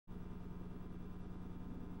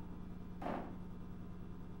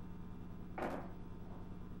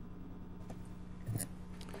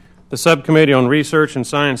The Subcommittee on Research and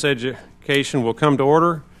Science Education will come to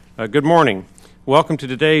order. Good morning. Welcome to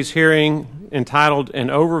today's hearing entitled An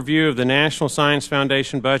Overview of the National Science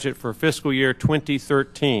Foundation Budget for Fiscal Year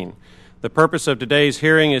 2013. The purpose of today's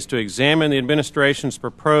hearing is to examine the administration's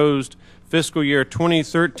proposed fiscal year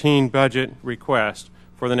 2013 budget request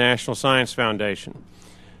for the National Science Foundation.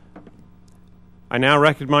 I now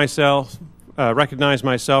recognize myself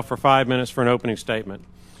for 5 minutes for an opening statement.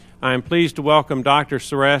 I am pleased to welcome Dr.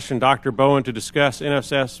 Suresh and Dr. Bowen to discuss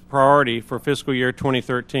NSF's priority for fiscal year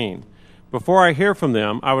 2013. Before I hear from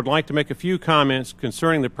them, I would like to make a few comments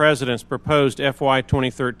concerning the President's proposed FY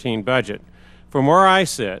 2013 budget. From where I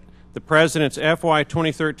sit, the President's FY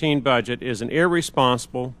 2013 budget is an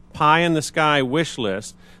irresponsible, pie-in-the-sky wish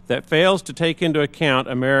list that fails to take into account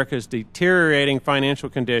America's deteriorating financial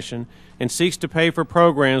condition and seeks to pay for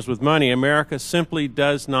programs with money America simply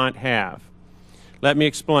does not have. Let me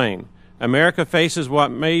explain. America faces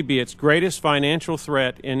what may be its greatest financial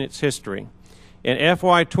threat in its history. In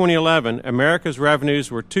FY 2011, America's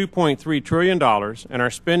revenues were $2.3 trillion and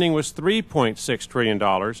our spending was $3.6 trillion,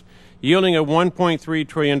 yielding a $1.3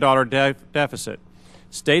 trillion deficit.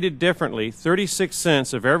 Stated differently, 36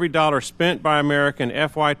 cents of every dollar spent by America in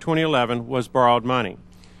FY 2011 was borrowed money.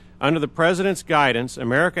 Under the President's guidance,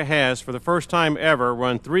 America has, for the first time ever,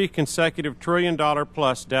 run 3 consecutive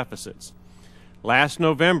trillion-dollar-plus deficits. Last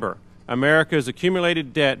November, America's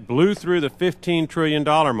accumulated debt blew through the $15 trillion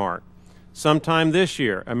mark. Sometime this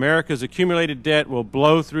year, America's accumulated debt will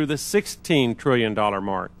blow through the $16 trillion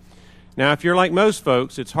mark. Now, if you're like most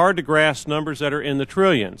folks, it's hard to grasp numbers that are in the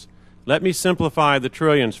trillions. Let me simplify the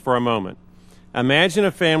trillions for a moment. Imagine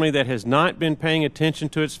a family that has not been paying attention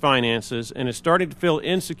to its finances and is starting to feel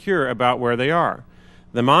insecure about where they are.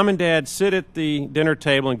 The mom and dad sit at the dinner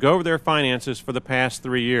table and go over their finances for the past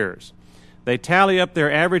 3 years. They tally up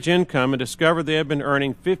their average income and discover they have been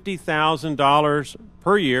earning $50,000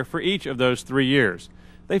 per year for each of those 3 years.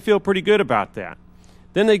 They feel pretty good about that.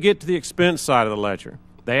 Then they get to the expense side of the ledger.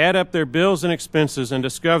 They add up their bills and expenses and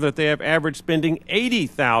discover that they have averaged spending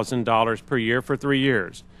 $80,000 per year for 3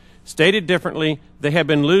 years. Stated differently, they have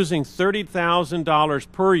been losing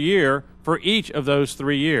 $30,000 per year for each of those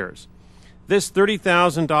 3 years. This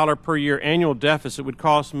 $30,000 per year annual deficit would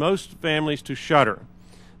cause most families to shudder.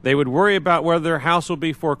 They would worry about whether their house will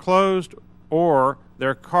be foreclosed or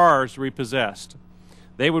their cars repossessed.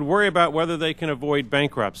 They would worry about whether they can avoid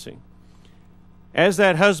bankruptcy. As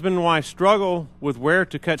that husband and wife struggle with where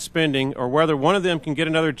to cut spending or whether one of them can get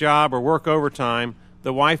another job or work overtime,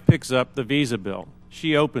 the wife picks up the Visa bill.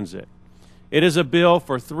 She opens it. It is a bill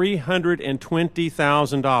for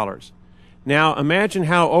 $320,000. Now imagine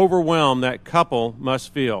how overwhelmed that couple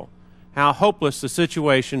must feel, how hopeless the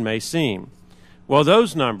situation may seem. Well,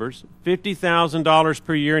 those numbers, $50,000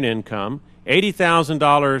 per year in income,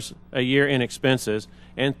 $80,000 a year in expenses,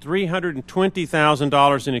 and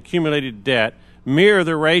 $320,000 in accumulated debt, mirror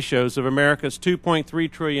the ratios of America's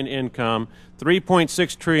 $2.3 trillion income,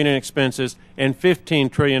 $3.6 trillion in expenses, and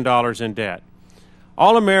 $15 trillion in debt.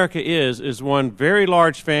 All America is one very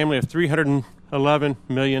large family of 311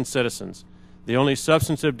 million citizens. The only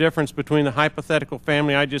substantive difference between the hypothetical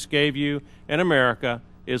family I just gave you and America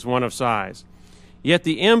is one of size. Yet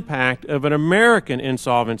the impact of an American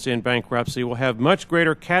insolvency and bankruptcy will have much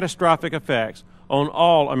greater catastrophic effects on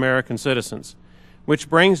all American citizens. Which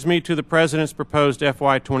brings me to the President's proposed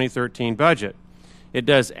FY 2013 budget. It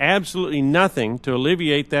does absolutely nothing to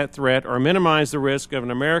alleviate that threat or minimize the risk of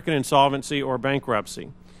an American insolvency or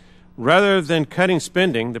bankruptcy. Rather than cutting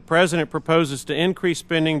spending, the President proposes to increase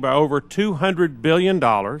spending by over $200 billion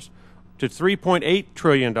to $3.8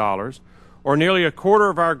 trillion, or nearly a quarter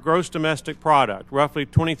of our gross domestic product, roughly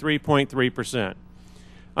 23.3%.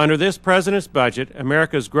 Under this President's budget,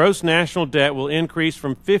 America's gross national debt will increase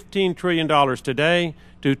from $15 trillion today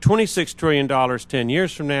to $26 trillion 10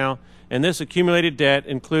 years from now, and this accumulated debt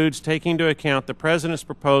includes taking into account the President's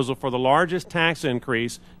proposal for the largest tax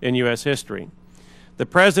increase in U.S. history. The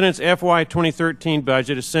President's FY 2013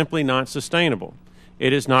 budget is simply not sustainable.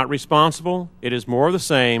 It is not responsible. It is more of the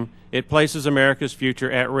same. It places America's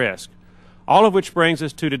future at risk. All of which brings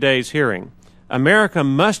us to today's hearing. America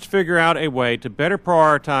must figure out a way to better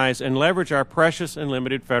prioritize and leverage our precious and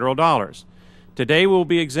limited federal dollars. Today we'll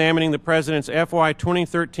be examining the President's FY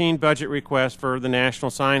 2013 budget request for the National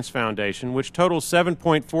Science Foundation, which totals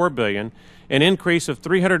 $7.4 billion, an increase of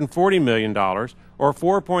 $340 million, or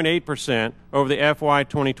 4.8% over the FY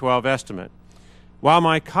 2012 estimate. While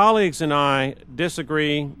my colleagues and I may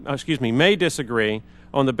disagree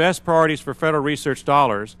on the best priorities for federal research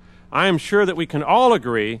dollars, I am sure that we can all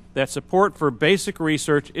agree that support for basic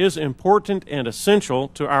research is important and essential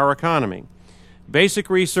to our economy. Basic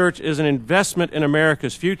research is an investment in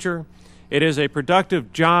America's future. It is a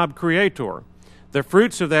productive job creator. The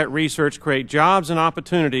fruits of that research create jobs and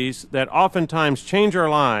opportunities that oftentimes change our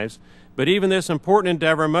lives, but even this important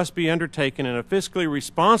endeavor must be undertaken in a fiscally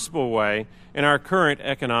responsible way in our current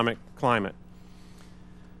economic climate.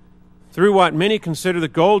 Through what many consider the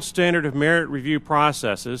gold standard of merit review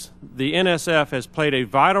processes, the NSF has played a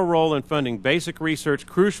vital role in funding basic research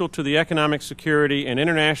crucial to the economic security and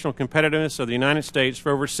international competitiveness of the United States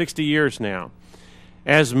for over 60 years now.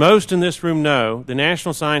 As most in this room know, the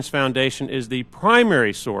National Science Foundation is the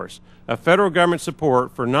primary source of federal government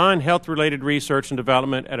support for non-health related research and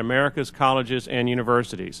development at America's colleges and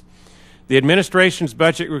universities. The administration's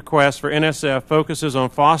budget request for NSF focuses on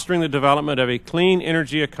fostering the development of a clean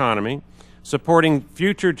energy economy, supporting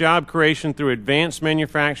future job creation through advanced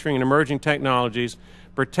manufacturing and emerging technologies,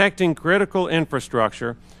 protecting critical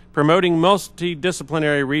infrastructure, promoting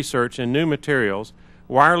multidisciplinary research in new materials,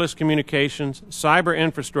 wireless communications, cyber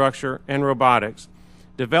infrastructure, and robotics,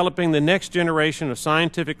 developing the next generation of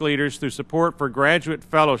scientific leaders through support for graduate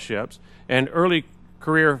fellowships and early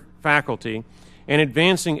career faculty, and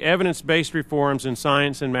advancing evidence-based reforms in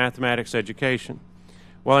science and mathematics education.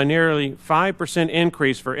 While a nearly 5%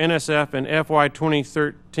 increase for NSF in FY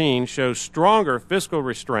 2013 shows stronger fiscal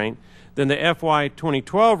restraint than the FY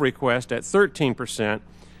 2012 request at 13%,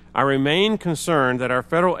 I remain concerned that our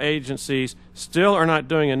federal agencies still are not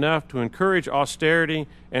doing enough to encourage austerity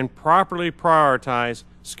and properly prioritize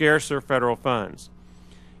scarcer federal funds.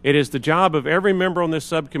 It is the job of every member on this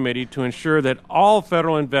subcommittee to ensure that all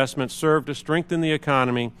federal investments serve to strengthen the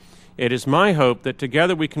economy. It is my hope that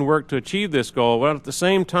together we can work to achieve this goal while at the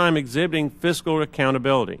same time exhibiting fiscal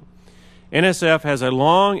accountability. NSF has a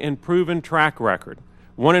long and proven track record,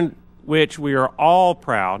 one in which we are all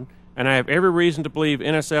proud, and I have every reason to believe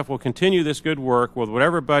NSF will continue this good work with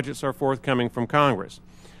whatever budgets are forthcoming from Congress.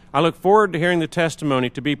 I look forward to hearing the testimony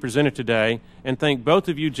to be presented today and thank both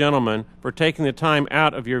of you gentlemen for taking the time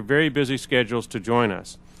out of your very busy schedules to join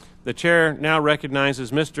us. The Chair now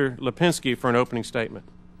recognizes Mr. Lipinski for an opening statement.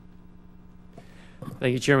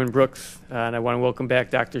 Thank you, Chairman Brooks, and I want to welcome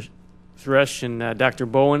back Dr. Suresh and Dr.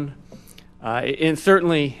 Bowen. And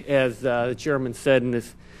certainly, as the Chairman said, in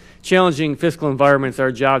this challenging fiscal environment, it's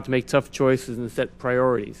our job to make tough choices and set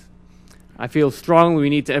priorities. I feel strongly we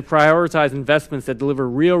need to prioritize investments that deliver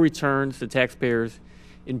real returns to taxpayers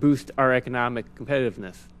and boost our economic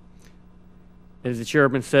competitiveness. As the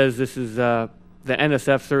Chairman says, this is the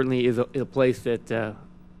NSF certainly is a place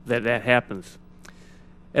that happens.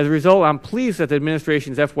 As a result, I'm pleased that the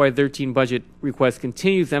administration's FY13 budget request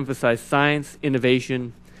continues to emphasize science,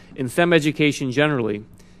 innovation, and STEM education generally,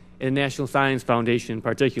 and the National Science Foundation in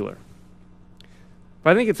particular.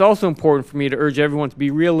 But I think it's also important for me to urge everyone to be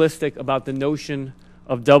realistic about the notion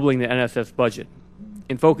of doubling the NSF's budget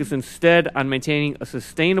and focus instead on maintaining a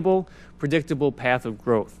sustainable, predictable path of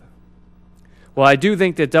growth. While I do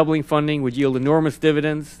think that doubling funding would yield enormous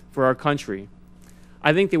dividends for our country,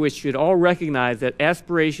 I think that we should all recognize that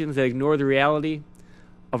aspirations that ignore the reality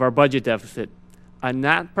of our budget deficit are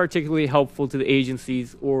not particularly helpful to the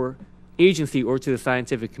agency or to the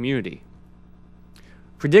scientific community.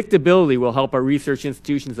 Predictability will help our research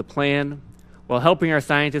institutions to plan, while helping our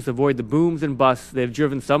scientists avoid the booms and busts that have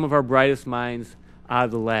driven some of our brightest minds out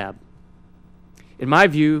of the lab. In my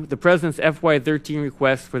view, the President's FY13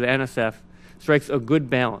 request for the NSF strikes a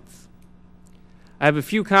good balance. I have a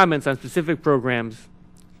few comments on specific programs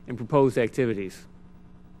and proposed activities.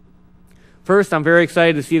 First, I'm very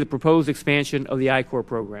excited to see the proposed expansion of the I-Corps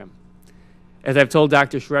program. As I've told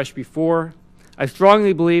Dr. Suresh before, I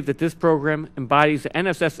strongly believe that this program embodies the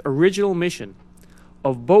NSF's original mission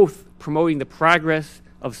of both promoting the progress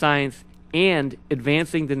of science and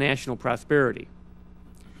advancing the national prosperity.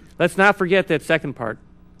 Let's not forget that second part,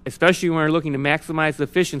 especially when we're looking to maximize the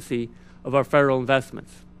efficiency of our federal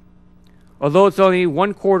investments. Although it's only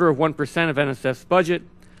 0.25% of NSF's budget,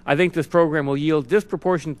 I think this program will yield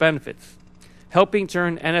disproportionate benefits, helping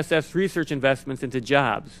turn NSF's research investments into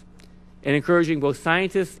jobs and encouraging both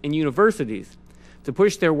scientists and universities to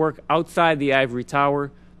push their work outside the ivory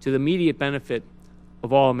tower to the immediate benefit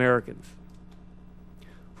of all Americans.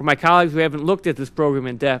 For my colleagues who haven't looked at this program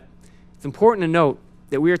in depth, it's important to note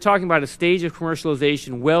that we are talking about a stage of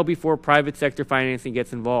commercialization well before private sector financing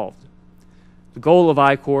gets involved. The goal of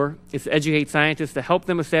I-Corps is to educate scientists to help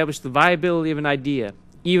them establish the viability of an idea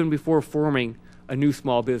even before forming a new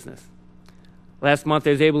small business. Last month,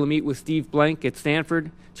 I was able to meet with Steve Blank at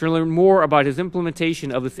Stanford to learn more about his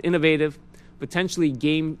implementation of this innovative, potentially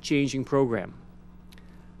game-changing program.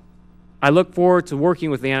 I look forward to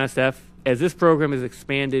working with the NSF as this program is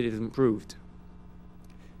expanded and improved.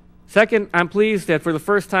 Second, I'm pleased that for the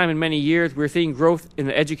first time in many years, we're seeing growth in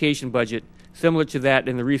the education budget, similar to that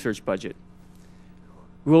in the research budget.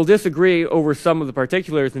 We will disagree over some of the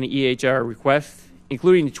particulars in the EHR request,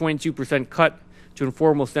 including the 22% cut to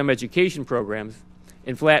informal STEM education programs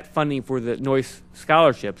and flat funding for the Noyce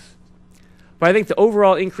scholarships. But I think the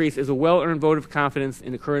overall increase is a well-earned vote of confidence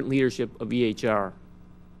in the current leadership of EHR.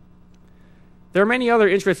 There are many other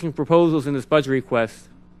interesting proposals in this budget request,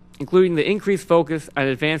 including the increased focus on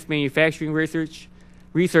advanced manufacturing research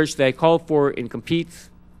that I called for in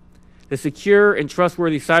COMPETES, the secure and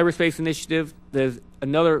trustworthy cyberspace initiative that is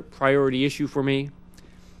another priority issue for me,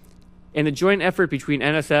 and the joint effort between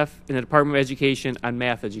NSF and the Department of Education on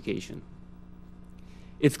math education.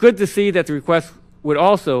 It's good to see that the request would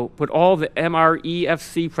also put all the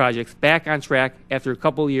MREFC projects back on track after a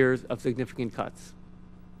couple years of significant cuts.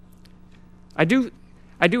 I do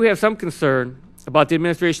have some concern about the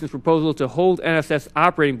administration's proposal to hold NSF's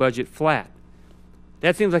operating budget flat.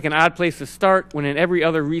 That seems like an odd place to start when in every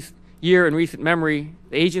other year in recent memory,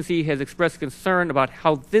 the agency has expressed concern about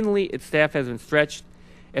how thinly its staff has been stretched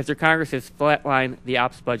after Congress has flatlined the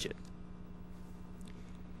ops budget.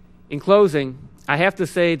 In closing, I have to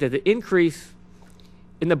say that the increase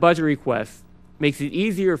in the budget request makes it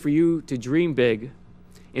easier for you to dream big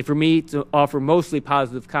and for me to offer mostly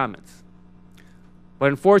positive comments. But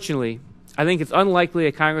unfortunately, I think it's unlikely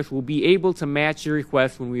that Congress will be able to match your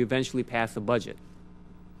request when we eventually pass a budget.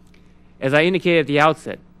 As I indicated at the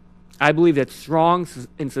outset, I believe that strong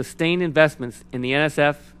and sustained investments in the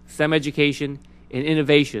NSF, STEM education, and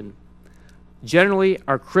innovation generally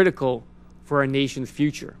are critical for our nation's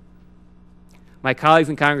future. My colleagues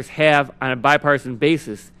in Congress have, on a bipartisan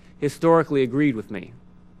basis, historically agreed with me.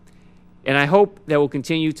 And I hope that will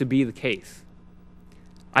continue to be the case.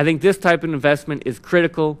 I think this type of investment is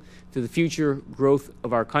critical to the future growth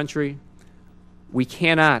of our country. We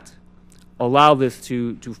cannot allow this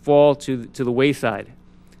to fall to the wayside.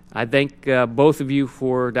 I thank both of you,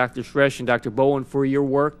 for Dr. Suresh and Dr. Bowen, for your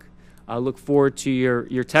work. I look forward to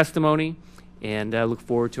your testimony, and I look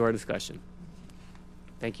forward to our discussion.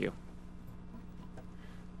 Thank you.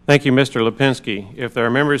 Thank you, Mr. Lipinski. If there are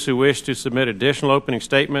members who wish to submit additional opening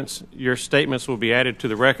statements, your statements will be added to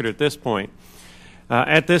the record at this point.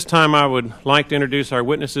 At this time, I would like to introduce our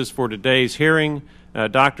witnesses for today's hearing.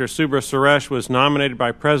 Dr. Subra Suresh was nominated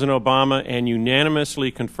by President Obama and unanimously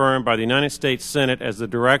confirmed by the United States Senate as the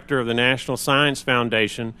Director of the National Science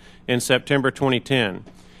Foundation in September 2010.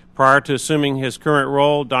 Prior to assuming his current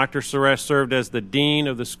role, Dr. Suresh served as the Dean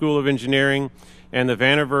of the School of Engineering and the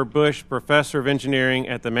Vannevar Bush Professor of Engineering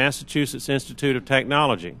at the Massachusetts Institute of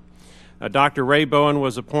Technology. Dr. Ray Bowen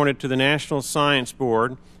was appointed to the National Science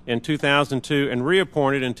Board in 2002 and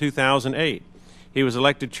reappointed in 2008. He was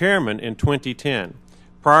elected chairman in 2010.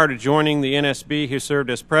 Prior to joining the NSB, he served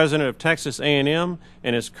as president of Texas A&M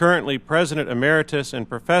and is currently president emeritus and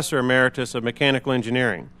professor emeritus of mechanical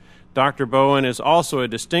engineering. Dr. Bowen is also a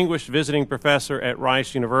distinguished visiting professor at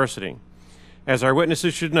Rice University. As our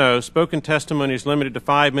witnesses should know, spoken testimony is limited to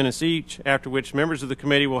 5 minutes each, after which members of the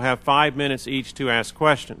committee will have 5 minutes each to ask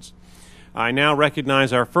questions. I now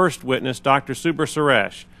recognize our first witness, Dr. Subra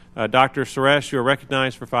Suresh. Dr. Suresh, you are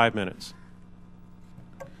recognized for 5 minutes.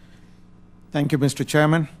 Thank you, Mr.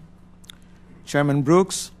 Chairman. Chairman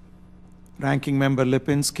Brooks, Ranking Member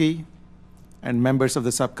Lipinski, and members of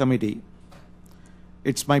the subcommittee.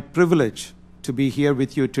 It's my privilege to be here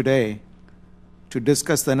with you today to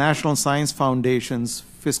discuss the National Science Foundation's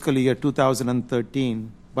fiscal year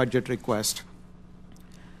 2013 budget request.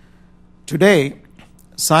 Today,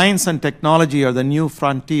 science and technology are the new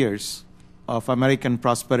frontiers of American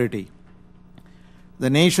prosperity. The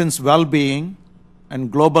nation's well-being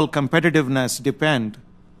and global competitiveness depend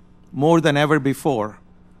more than ever before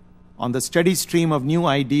on the steady stream of new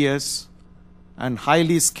ideas and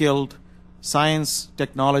highly skilled science,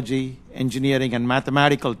 technology, engineering, and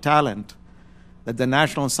mathematical talent that the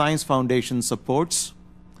National Science Foundation supports,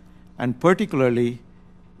 and particularly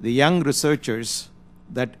the young researchers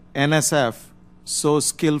that NSF so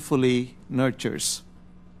skillfully nurtures.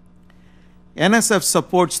 NSF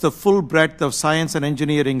supports the full breadth of science and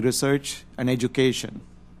engineering research and education.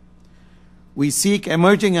 We seek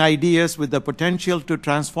emerging ideas with the potential to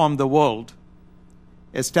transform the world,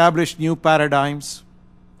 establish new paradigms,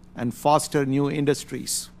 and foster new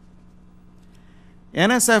industries.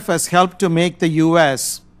 NSF has helped to make the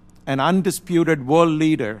U.S. an undisputed world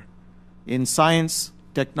leader in science,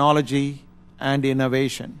 technology, and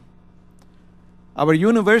innovation. Our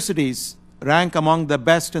universities rank among the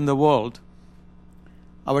best in the world.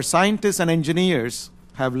 Our scientists and engineers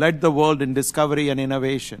have led the world in discovery and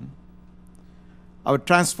innovation. Our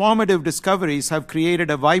transformative discoveries have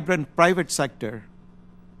created a vibrant private sector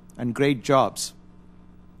and great jobs.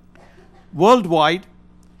 Worldwide,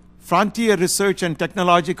 frontier research and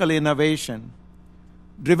technological innovation,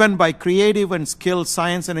 driven by creative and skilled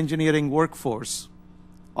science and engineering workforce,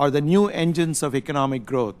 are the new engines of economic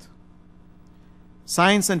growth.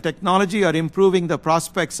 Science and technology are improving the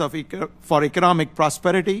prospects for economic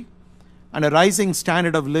prosperity and a rising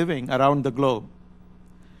standard of living around the globe.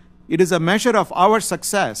 It is a measure of our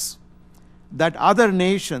success that other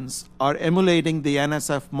nations are emulating the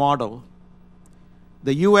NSF model.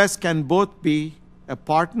 The U.S. can both be a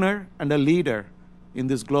partner and a leader in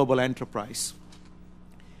this global enterprise.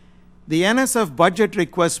 The NSF budget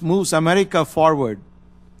request moves America forward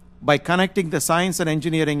by connecting the science and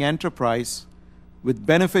engineering enterprise with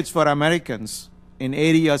benefits for Americans in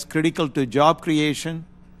areas critical to job creation,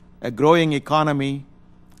 a growing economy,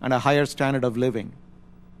 and a higher standard of living.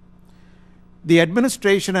 The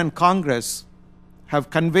administration and Congress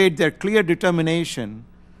have conveyed their clear determination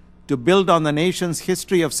to build on the nation's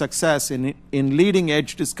history of success in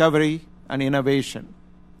leading-edge discovery and innovation.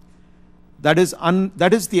 That is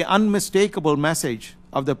the unmistakable message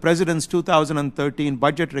of the President's 2013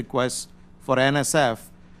 budget request for NSF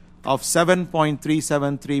of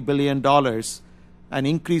 $7.373 billion, an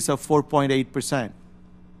increase of 4.8%.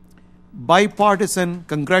 Bipartisan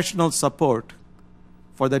congressional support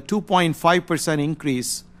for the 2.5%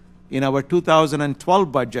 increase in our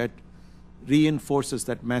 2012 budget reinforces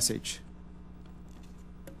that message.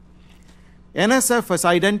 NSF has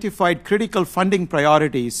identified critical funding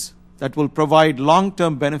priorities that will provide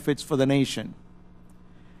long-term benefits for the nation.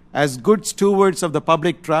 As good stewards of the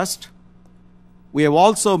public trust, we have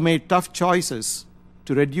also made tough choices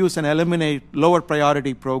to reduce and eliminate lower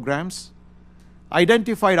priority programs,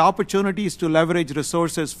 identified opportunities to leverage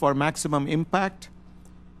resources for maximum impact,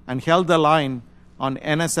 and held the line on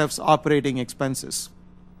NSF's operating expenses.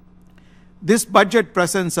 This budget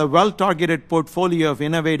presents a well-targeted portfolio of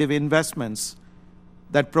innovative investments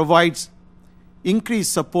that provides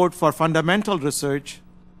increased support for fundamental research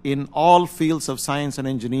in all fields of science and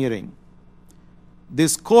engineering.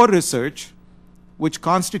 This core research, which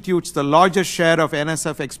constitutes the largest share of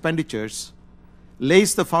NSF expenditures,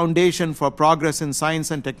 lays the foundation for progress in science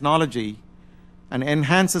and technology and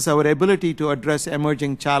enhances our ability to address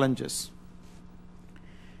emerging challenges.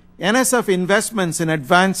 NSF investments in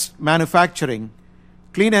advanced manufacturing,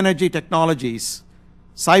 clean energy technologies,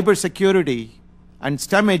 cybersecurity, and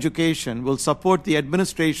STEM education will support the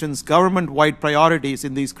administration's government-wide priorities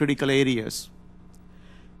in these critical areas.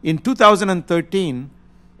 In 2013,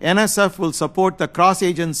 NSF will support the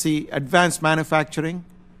cross-agency advanced manufacturing,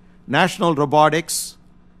 national robotics,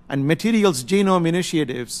 and materials genome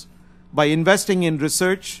initiatives by investing in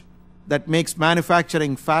research that makes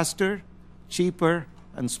manufacturing faster, cheaper,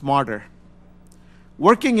 and smarter.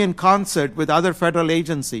 Working in concert with other federal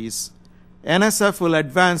agencies, NSF will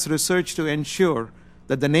advance research to ensure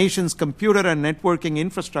that the nation's computer and networking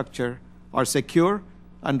infrastructure are secure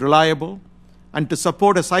and reliable, and to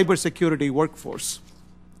support a cybersecurity workforce.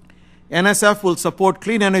 NSF will support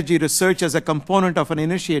clean energy research as a component of an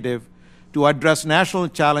initiative to address national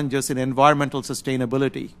challenges in environmental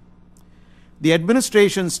sustainability. The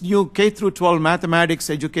administration's new K-12 mathematics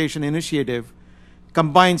education initiative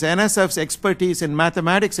combines NSF's expertise in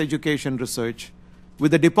mathematics education research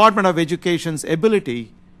with the Department of Education's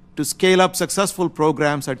ability to scale up successful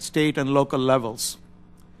programs at state and local levels.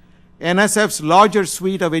 NSF's larger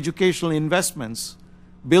suite of educational investments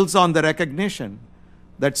builds on the recognition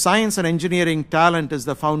that science and engineering talent is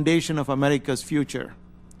the foundation of America's future.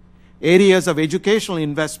 Areas of educational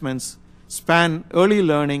investments span early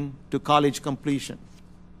learning to college completion.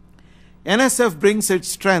 NSF brings its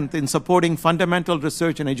strength in supporting fundamental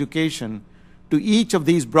research and education to each of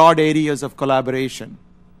these broad areas of collaboration.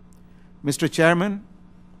 Mr. Chairman,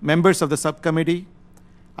 members of the subcommittee,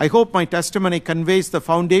 I hope my testimony conveys the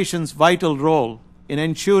Foundation's vital role in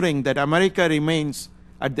ensuring that America remains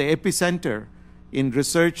at the epicenter in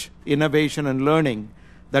research, innovation, and learning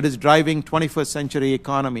that is driving 21st century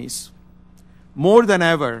economies. More than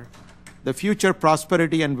ever, the future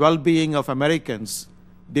prosperity and well-being of Americans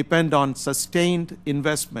depend on sustained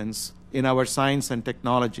investments in our science and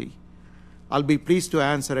technology. I'll be pleased to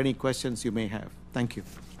answer any questions you may have. Thank you.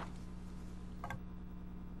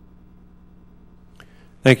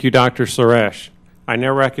 Thank you, Dr. Suresh. I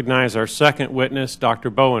now recognize our second witness, Dr.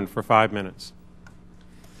 Bowen, for 5 minutes.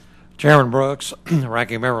 Chairman Brooks,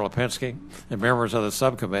 Ranking Member Lipinski, and members of the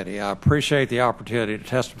subcommittee, I appreciate the opportunity to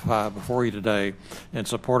testify before you today in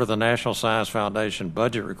support of the National Science Foundation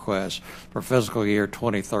budget request for fiscal year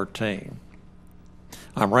 2013.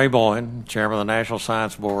 I'm Ray Boyne, Chairman of the National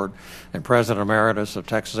Science Board and President Emeritus of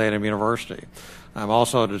Texas A&M University. I'm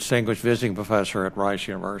also a distinguished visiting professor at Rice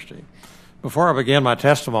University. Before I begin my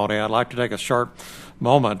testimony, I'd like to take a short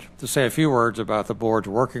moment to say a few words about the board's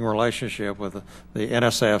working relationship with the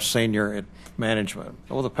NSF senior management.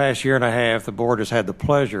 Over the past year and a half, the board has had the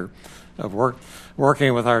pleasure of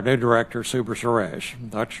working with our new director, Subra Suresh.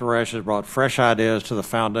 Dr. Suresh has brought fresh ideas to the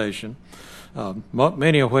foundation,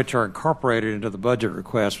 many of which are incorporated into the budget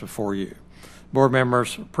request before you. Board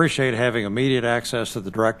members appreciate having immediate access to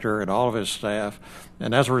the director and all of his staff,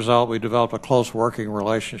 and as a result, we developed a close working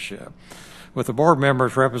relationship. With the board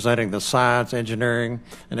members representing the science, engineering,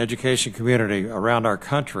 and education community around our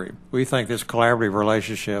country, we think this collaborative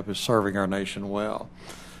relationship is serving our nation well.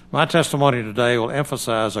 My testimony today will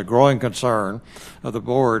emphasize a growing concern of the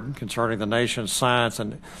board concerning the nation's science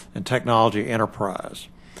and technology enterprise.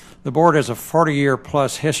 The board has a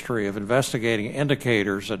 40-year-plus history of investigating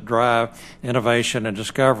indicators that drive innovation and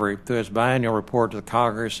discovery through its biannual report to the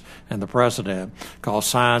Congress and the President called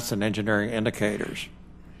Science and Engineering Indicators.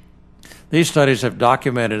 These studies have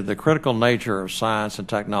documented the critical nature of science and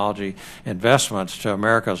technology investments to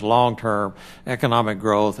America's long-term economic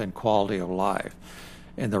growth and quality of life.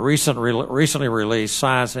 In the recently released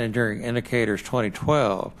Science and Engineering Indicators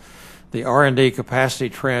 2012, the R&D capacity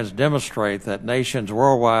trends demonstrate that nations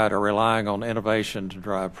worldwide are relying on innovation to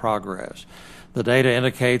drive progress. The data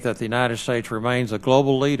indicate that the United States remains a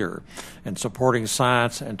global leader in supporting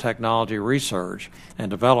science and technology research and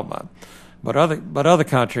development. But other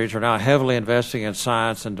countries are now heavily investing in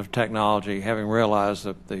science and technology, having realized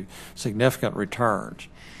the significant returns.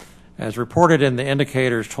 As reported in the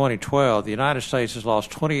Indicators 2012, the United States has lost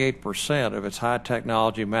 28% of its high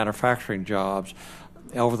technology manufacturing jobs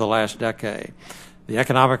over the last decade. The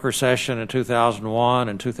economic recession in 2001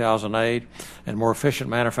 and 2008 and more efficient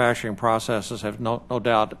manufacturing processes have no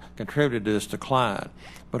doubt contributed to this decline.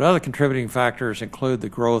 But other contributing factors include the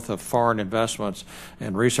growth of foreign investments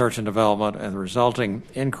in research and development and the resulting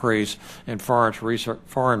increase in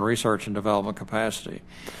foreign research and development capacity.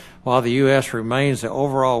 While the U.S. remains the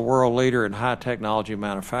overall world leader in high technology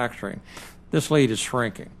manufacturing, this lead is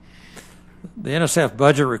shrinking. The NSF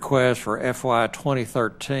budget request for FY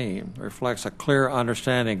 2013 reflects a clear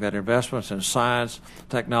understanding that investments in science,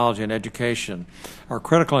 technology, and education are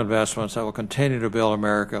critical investments that will continue to build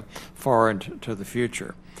America far into the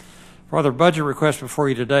future. For the budget request before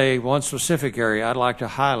you today, one specific area I'd like to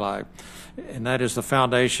highlight, and that is the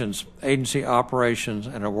Foundation's Agency Operations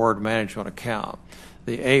and Award Management account.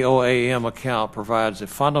 The AOAM account provides a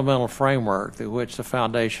fundamental framework through which the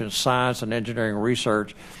Foundation's science and engineering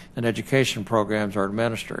research and education programs are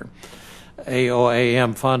administered.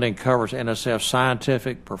 AOAM funding covers NSF's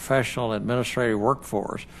scientific, professional, and administrative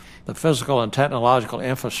workforce, the physical and technological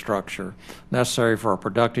infrastructure necessary for a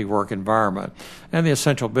productive work environment, and the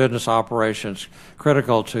essential business operations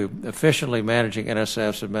critical to efficiently managing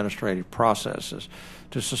NSF's administrative processes.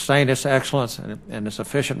 To sustain its excellence and its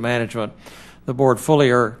efficient management, the board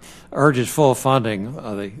fully urges full funding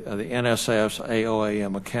of the NSF's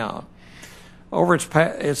AOAM account. Over its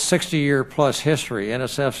 60-year-plus history,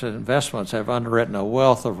 NSF's investments have underwritten a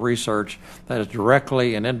wealth of research that has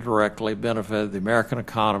directly and indirectly benefited the American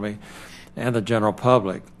economy and the general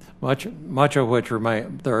public, much of which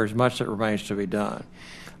there is much that remains to be done.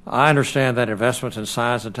 I understand that investments in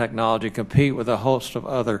science and technology compete with a host of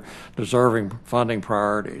other deserving funding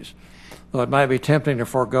priorities. Though it might be tempting to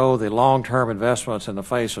forego the long-term investments in the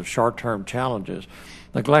face of short-term challenges,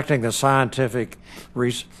 neglecting the scientific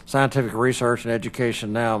research and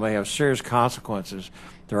education now may have serious consequences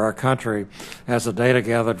to our country, as the data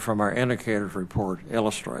gathered from our indicators report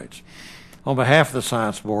illustrates. On behalf of the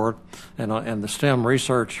Science Board and the STEM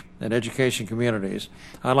research and education communities,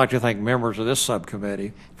 I'd like to thank members of this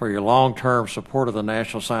subcommittee for your long-term support of the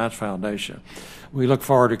National Science Foundation. We look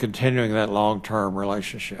forward to continuing that long-term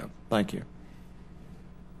relationship. Thank you.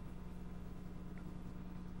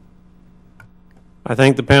 I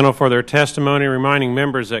thank the panel for their testimony, reminding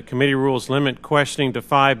members that committee rules limit questioning to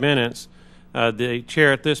 5 minutes. The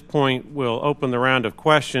chair at this point will open the round of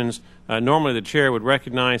questions. Normally the chair would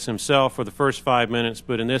recognize himself for the first 5 minutes,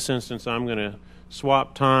 but in this instance I'm going to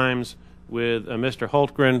swap times with Mr.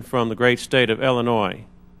 Holtgren from the great state of Illinois.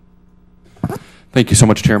 Thank you so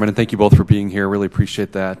much, Chairman, and thank you both for being here. Really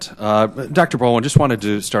appreciate that. Dr. Bowen, just wanted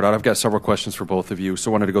to start out. I've got several questions for both of you,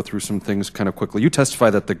 so I wanted to go through some things kind of quickly. You testify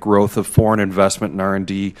that the growth of foreign investment in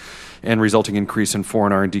R&D and resulting increase in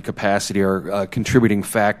foreign R&D capacity are contributing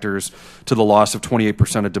factors to the loss of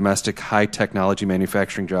 28% of domestic high technology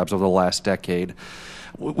manufacturing jobs over the last decade.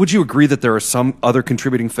 Would you agree that there are some other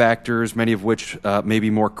contributing factors, many of which may be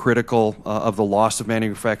more critical of the loss of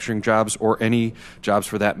manufacturing jobs or any jobs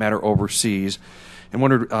for that matter overseas? And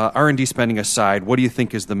wondered, R&D spending aside, what do you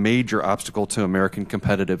think is the major obstacle to American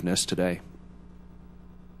competitiveness today?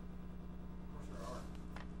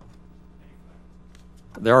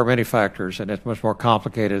 There are many factors, and it's much more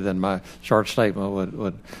complicated than my short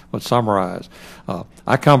statement would summarize.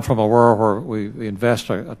 I come from a world where we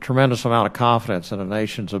invest a tremendous amount of confidence in a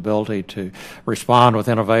nation's ability to respond with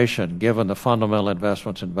innovation, given the fundamental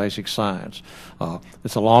investments in basic science.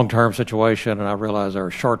 It's a long-term situation, and I realize there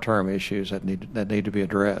are short-term issues that need to be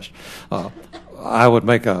addressed. I would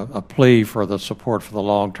make a plea for the support for the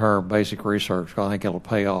long-term basic research, because I think it'll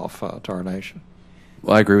pay off to our nation.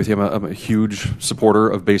 Well, I agree with you. I'm a huge supporter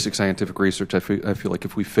of basic scientific research. I feel like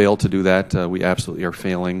if we fail to do that, we absolutely are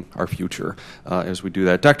failing our future as we do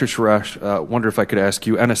that. Dr. Suresh, wonder if I could ask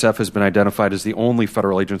you, NSF has been identified as the only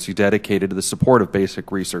federal agency dedicated to the support of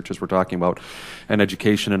basic research, as we're talking about, and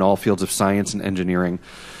education in all fields of science and engineering.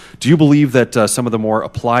 Do you believe that some of the more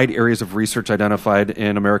applied areas of research identified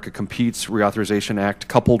in America Competes Reauthorization Act,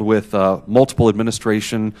 coupled with multiple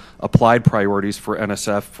administration applied priorities for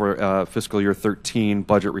NSF for fiscal year 13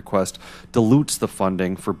 budget request, dilutes the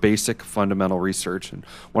funding for basic fundamental research? And I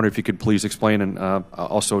wonder if you could please explain, and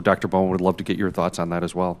also Dr. Bowen would love to get your thoughts on that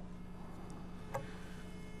as well.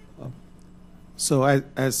 So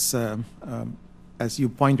as you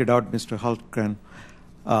pointed out, Mr. Hultgren,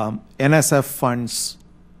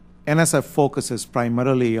 NSF focuses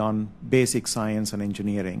primarily on basic science and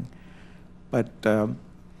engineering, but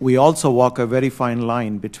we also walk a very fine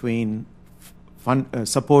line between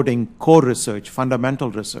supporting core research,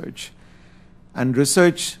 fundamental research, and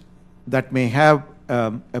research that may have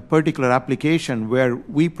a particular application where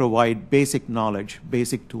we provide basic knowledge,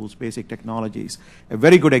 basic tools, basic technologies. A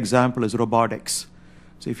very good example is robotics.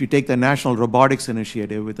 So if you take the National Robotics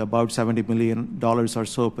Initiative with about $70 million or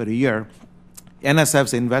so per year,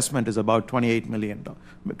 NSF's investment is about $28 million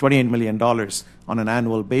on an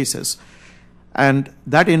annual basis. And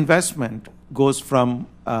that investment goes from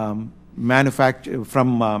pure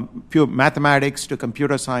mathematics to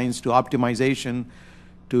computer science to optimization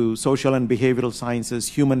to social and behavioral sciences,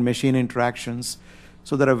 human-machine interactions.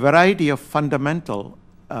 So there are a variety of fundamental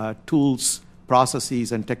tools,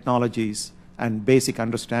 processes, and technologies and basic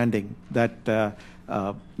understanding that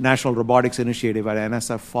National Robotics Initiative at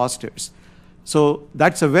NSF fosters. So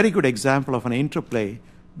that's a very good example of an interplay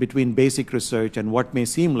between basic research and what may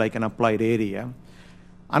seem like an applied area.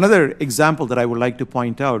 Another example that I would like to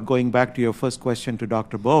point out, going back to your first question to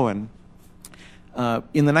Dr. Bowen,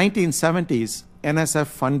 in the 1970s, NSF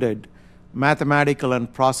funded mathematical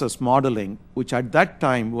and process modeling, which at that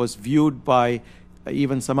time was viewed by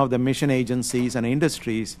even some of the mission agencies and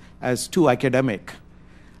industries as too academic.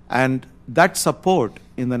 And that support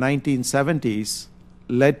in the 1970s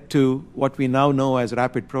led to what we now know as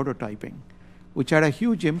rapid prototyping, which had a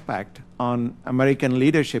huge impact on American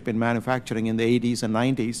leadership in manufacturing in the 80s and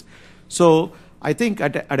 90s. So I think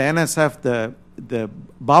at NSF, the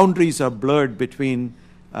boundaries are blurred between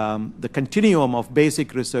the continuum of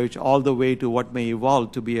basic research all the way to what may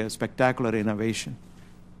evolve to be a spectacular innovation.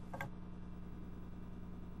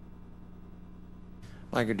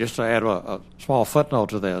 I could just add a small footnote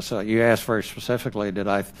to this. You asked very specifically, did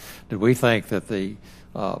we think that the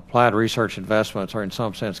applied research investments are in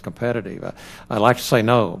some sense competitive? I'd like to say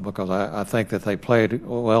no, because I think that they played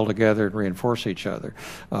well together and reinforce each other.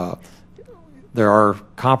 There are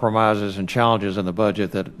compromises and challenges in the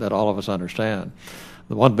budget that all of us understand.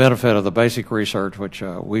 The one benefit of the basic research, which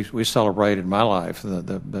we celebrate in my life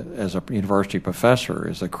as a university professor,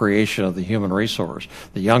 is the creation of the human resource,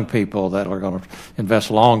 the young people that are going to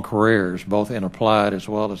invest long careers, both in applied as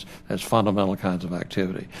well as fundamental kinds of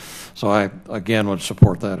activity. So I, again, would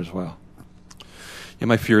support that as well. Yeah,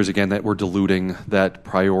 my fear is, again, that we're diluting that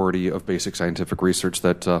priority of basic scientific research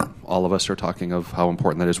that all of us are talking of how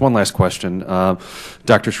important that is. One last question.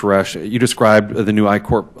 Dr. Suresh, you described the new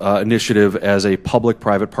I-Corp initiative as a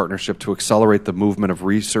public-private partnership to accelerate the movement of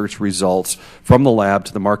research results from the lab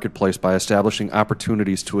to the marketplace by establishing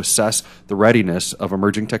opportunities to assess the readiness of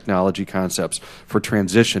emerging technology concepts for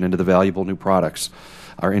transition into valuable new products.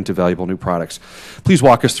 Please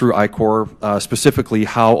walk us through I-Corp, specifically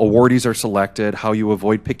how awardees are selected, how you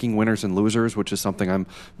avoid picking winners and losers, which is something I'm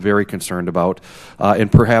very concerned about,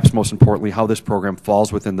 and perhaps most importantly, how this program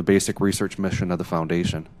falls within the basic research mission of the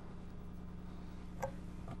Foundation.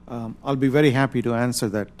 I'll be very happy to answer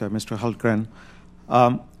that, Mr. Hultgren.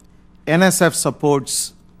 NSF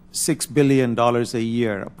supports $6 billion a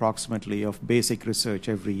year, approximately, of basic research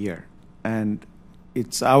every year. And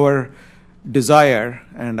it's our desire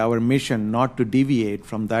and our mission not to deviate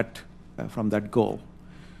from that goal.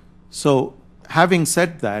 So, having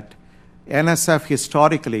said that, NSF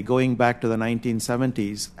historically, going back to the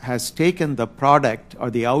 1970s, has taken the product or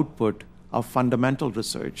the output of fundamental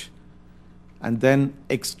research and then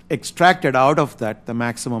extracted out of that the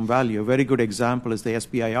maximum value. A very good example is the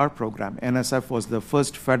SBIR program. NSF was the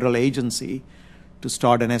first federal agency to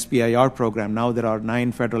start an SBIR program. Now there are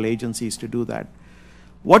 9 federal agencies to do that.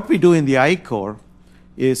 What we do in the I-Corps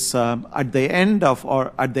is at the end of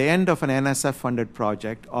an NSF-funded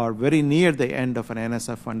project, or very near the end of an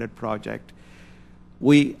NSF-funded project,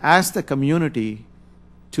 we ask the community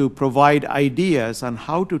to provide ideas on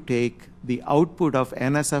how to take the output of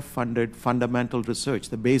NSF-funded fundamental research,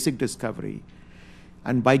 the basic discovery,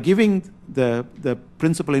 and by giving the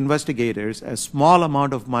principal investigators a small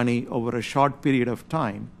amount of money over a short period of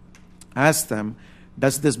time, ask them,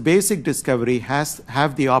 does this basic discovery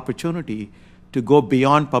have the opportunity to go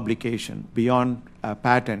beyond publication, beyond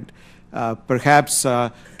patent, perhaps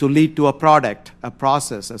to lead to a product, a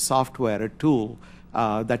process, a software, a tool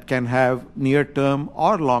that can have near-term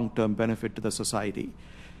or long-term benefit to the society.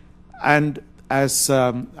 And as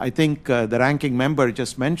I think the ranking member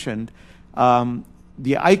just mentioned,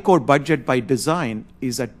 the I-Corps budget by design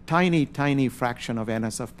is a tiny, tiny fraction of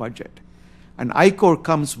NSF budget. And I-Corps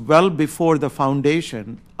comes well before the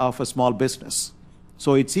foundation of a small business.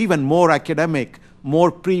 So it's even more academic, more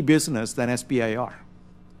pre-business than SBIR.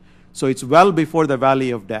 So it's well before the valley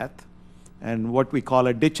of death and what we call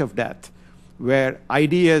a ditch of death, where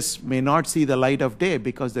ideas may not see the light of day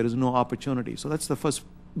because there is no opportunity. So that's the first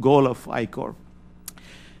goal of I-Corps.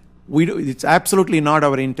 It's absolutely not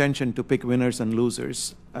our intention to pick winners and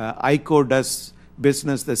losers. I-Corps does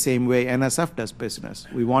business the same way NSF does business.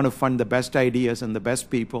 We want to fund the best ideas and the best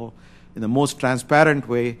people in the most transparent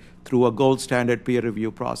way through a gold standard peer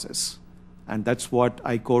review process. And that's what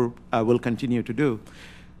I-Corps will continue to do.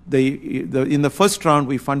 In the first round,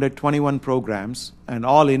 we funded 21 programs, and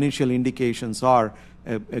all initial indications are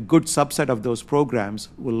a good subset of those programs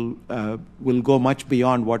will go much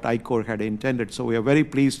beyond what I-Corps had intended. So we are very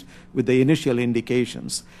pleased with the initial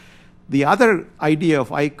indications. The other idea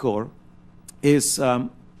of I-Corps is the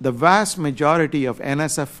vast majority of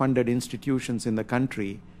NSF-funded institutions in the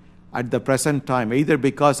country at the present time, either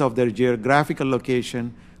because of their geographical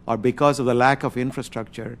location or because of the lack of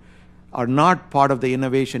infrastructure, are not part of the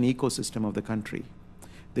innovation ecosystem of the country.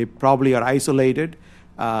 They probably are isolated.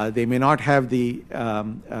 They may not have the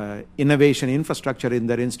innovation infrastructure in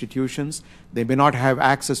their institutions. They may not have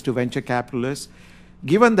access to venture capitalists.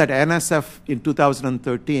 Given that NSF in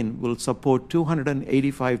 2013 will support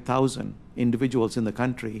 285,000 individuals in the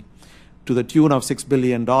country to the tune of $6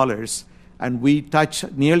 billion, and we touch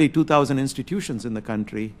nearly 2,000 institutions in the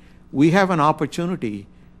country, we have an opportunity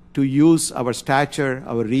to use our stature,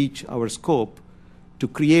 our reach, our scope to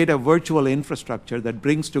create a virtual infrastructure that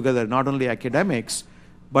brings together not only academics,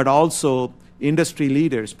 but also industry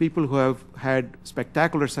leaders, people who have had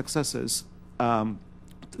spectacular successes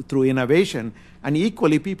through innovation, and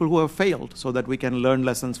equally people who have failed so that we can learn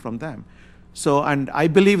lessons from them. So, and I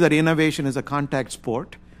believe that innovation is a contact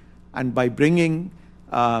sport, and by bringing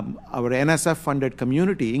our NSF-funded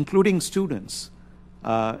community, including students,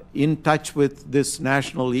 in touch with this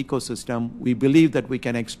national ecosystem, we believe that we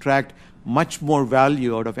can extract much more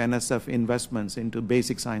value out of NSF investments into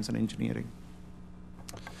basic science and engineering.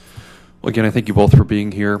 Well, again, I thank you both for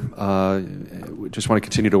being here. We just want to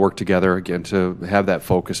continue to work together, again, to have that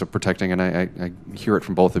focus of protecting, and I hear it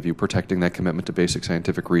from both of you, protecting that commitment to basic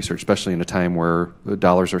scientific research, especially in a time where the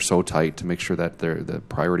dollars are so tight, to make sure that the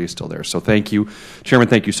priority is still there. So thank you. Chairman,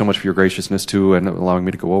 thank you so much for your graciousness, too, and allowing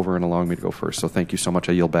me to go over and allowing me to go first. So thank you so much.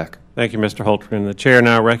 I yield back. Thank you, Mr. Holtgren. The chair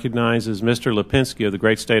now recognizes Mr. Lipinski of the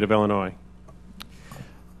great state of Illinois.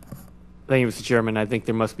 Thank you, Mr. Chairman. I think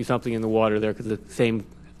there must be something in the water there, because the same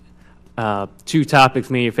two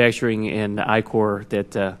topics, manufacturing and I-Corps,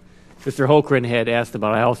 that Mr. Holtgren had asked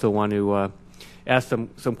about, I also want to ask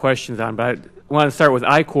some questions on. But I want to start with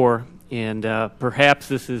I-Corps, and perhaps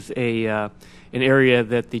this is an area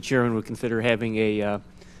that the chairman would consider having a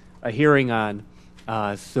hearing on,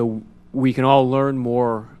 so we can all learn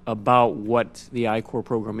more about what the I-Corps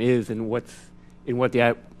program is and what the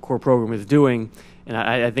I-Corps program is doing. And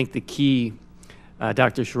I think the key,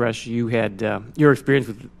 Dr. Suresh, you had your experience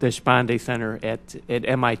with the Deshpande Center at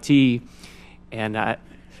MIT, and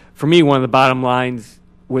for me, one of the bottom lines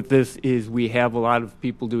with this is we have a lot of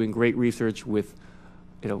people doing great research with,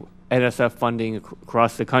 NSF funding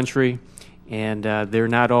across the country, and they're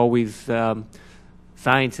not always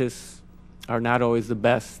scientists are not always the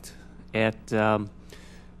best at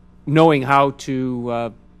knowing how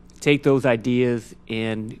to take those ideas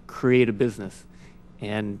and create a business.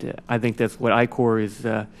 And I think that's what I-Corps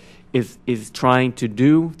is trying to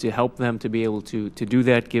do, to help them to be able to do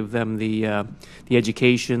that, give them the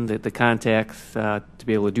education, the contacts to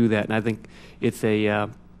be able to do that. And I think it's a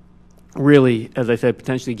really, as I said,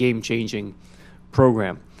 potentially game-changing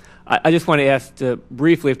program. I just want to ask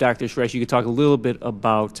briefly if Dr. Suresh, you could talk a little bit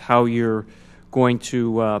about how you're going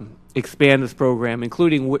to expand this program,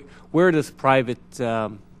 including where does private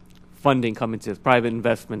funding come into this, private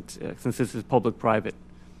investment, since this is public-private?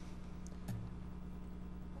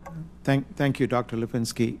 Thank you, Dr.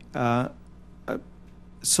 Lipinski.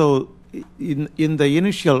 So in the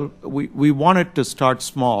initial, we wanted to start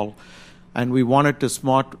small, and we wanted to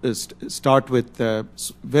start with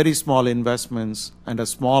very small investments and a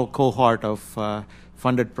small cohort of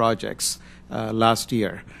funded projects last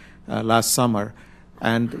summer.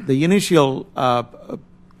 And the initial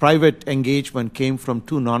private engagement came from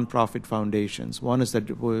two nonprofit foundations. One is that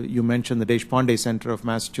you mentioned the Deshpande Center of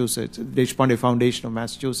Massachusetts, Deshpande Foundation of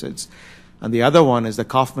Massachusetts, and the other one is the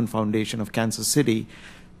Kauffman Foundation of Kansas City.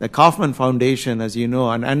 The Kauffman Foundation, as you know,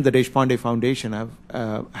 and the Deshpande Foundation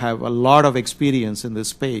have a lot of experience in this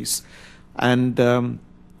space. And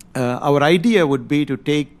our idea would be to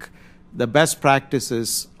take the best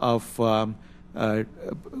practices of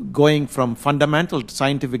going from fundamental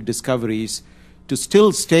scientific discoveries to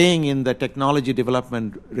still staying in the technology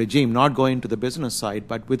development regime, not going to the business side,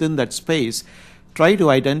 but within that space, try to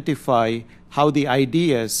identify how the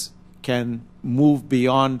ideas can move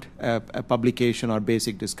beyond a publication or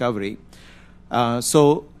basic discovery.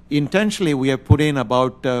 So intentionally, we have put in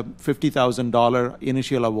about $50,000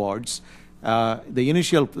 initial awards. For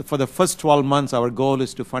the first 12 months, our goal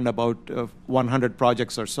is to fund about 100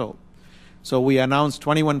 projects or so. So we announced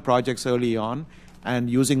 21 projects early on,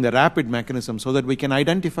 and using the rapid mechanism so that we can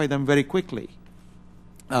identify them very quickly.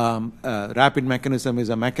 Rapid mechanism is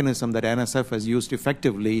a mechanism that NSF has used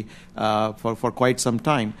effectively for quite some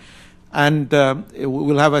time. And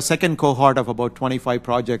we'll have a second cohort of about 25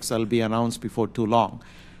 projects that will be announced before too long.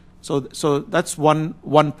 So that's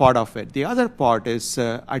one part of it. The other part is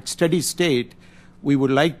at steady state, we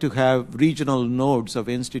would like to have regional nodes of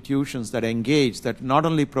institutions that engage, that not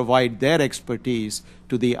only provide their expertise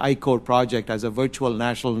to the I-Corps project as a virtual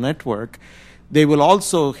national network, they will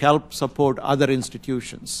also help support other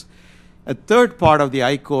institutions. A third part of the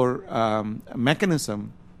I-Corps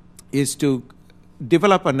mechanism is to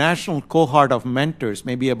develop a national cohort of mentors,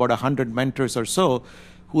 maybe about 100 mentors or so,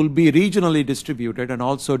 who will be regionally distributed and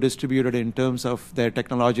also distributed in terms of their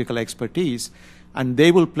technological expertise. And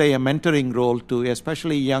they will play a mentoring role to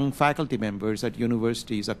especially young faculty members at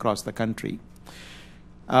universities across the country.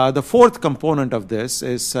 The fourth component of this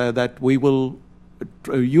is that we will,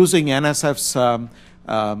 using NSF's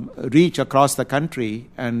reach across the country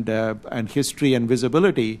and history and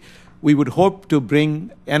visibility, we would hope to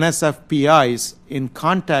bring NSF PIs in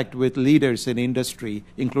contact with leaders in industry,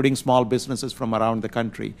 including small businesses from around the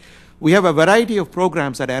country. We have a variety of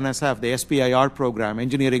programs at NSF, the SBIR program,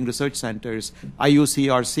 Engineering Research Centers,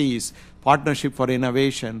 IUCRCs, Partnership for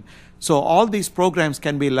Innovation. So all these programs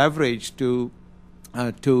can be leveraged to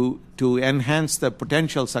enhance the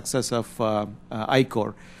potential success of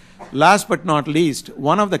I-Corps. Last but not least,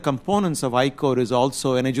 one of the components of I-Corps is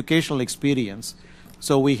also an educational experience.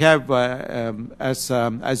 So we have,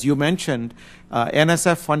 as you mentioned,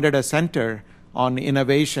 NSF funded a center on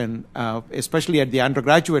innovation, especially at the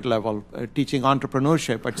undergraduate level, teaching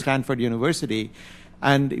entrepreneurship at Stanford University.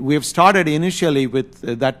 And we have started initially with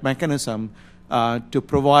that mechanism to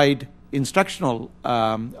provide instructional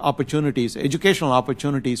opportunities, educational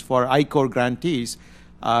opportunities for I-Corps grantees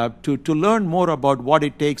to learn more about what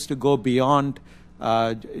it takes to go beyond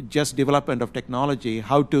just development of technology,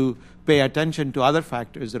 how to pay attention to other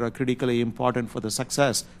factors that are critically important for the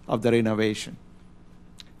success of their innovation.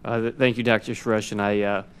 Thank you, Dr. Suresh.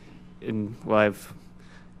 And I've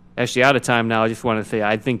actually out of time now. I just want to say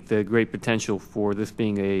I think the great potential for this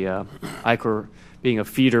being I-Corps being a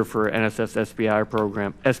feeder for NSF's SBIR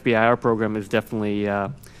program is definitely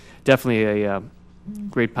a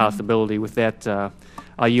great possibility. With that,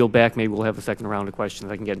 I'll yield back. Maybe we'll have a second round of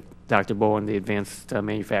questions. I can get Dr. Bowen, the advanced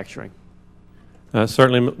manufacturing.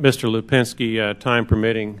 Certainly, Mr. Lipinski, time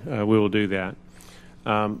permitting, we will do that.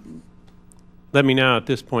 Let me now at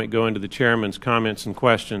this point go into the Chairman's comments and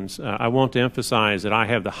questions. I want to emphasize that I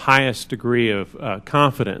have the highest degree of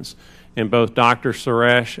confidence in both Dr.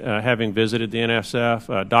 Suresh, having visited the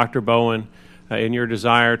NSF, Dr. Bowen, in your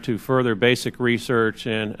desire to further basic research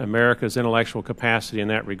in America's intellectual capacity in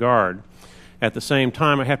that regard. At the same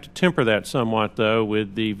time, I have to temper that somewhat, though,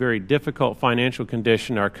 with the very difficult financial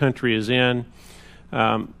condition our country is in.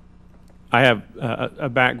 I have a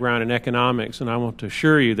background in economics, and I want to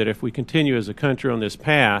assure you that if we continue as a country on this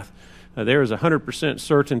path, there is 100%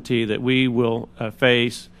 certainty that we will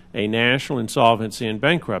face a national insolvency and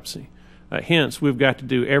bankruptcy. Hence, we've got to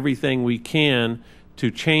do everything we can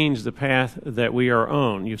to change the path that we are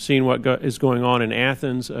on. You've seen what is going on in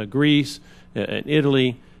Athens, Greece, and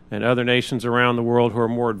Italy, and other nations around the world who are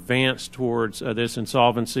more advanced towards this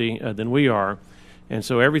insolvency than we are. And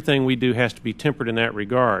so everything we do has to be tempered in that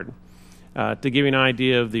regard. To give you an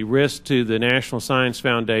idea of the risk to the National Science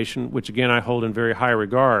Foundation, which again I hold in very high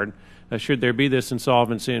regard, should there be this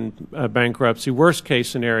insolvency and bankruptcy, worst case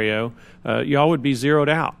scenario, y'all would be zeroed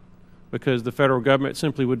out because the federal government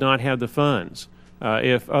simply would not have the funds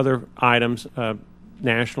if other items,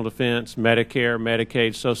 national defense, Medicare,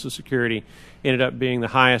 Medicaid, Social Security, ended up being the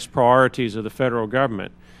highest priorities of the federal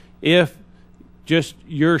government. If just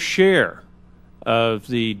your share of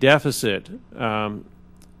the deficit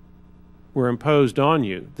were imposed on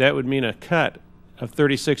you, that would mean a cut of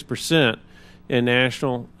 36% in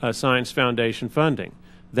National Science Foundation funding.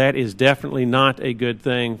 That is definitely not a good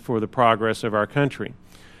thing for the progress of our country.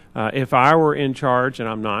 If I were in charge, and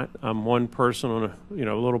I'm not, I'm one person on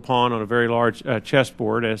a little pawn on a very large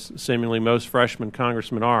chessboard, as seemingly most freshman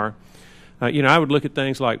congressmen are. I would look at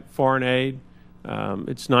things like foreign aid.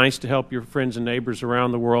 It's nice to help your friends and neighbors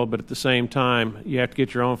around the world, but at the same time, you have to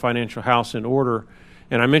get your own financial house in order.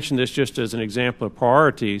 And I mentioned this just as an example of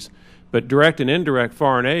priorities, but direct and indirect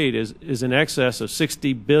foreign aid is in excess of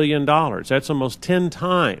 $60 billion. That's almost 10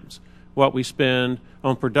 times what we spend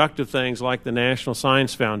on productive things like the National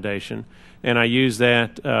Science Foundation, and I use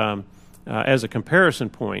that as a comparison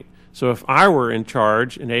point. So if I were in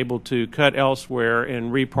charge and able to cut elsewhere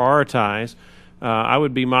and reprioritize, I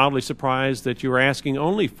would be mildly surprised that you were asking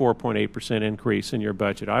only 4.8% increase in your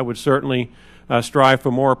budget. I would certainly strive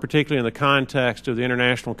for more, particularly in the context of the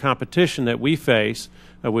international competition that we face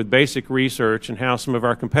with basic research and how some of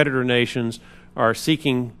our competitor nations are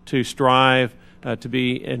seeking to strive to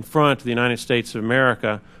be in front of the United States of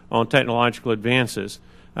America on technological advances.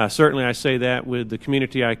 Certainly I say that with the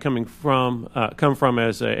community I come from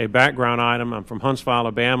as a background item. I'm from Huntsville,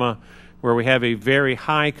 Alabama, where we have a very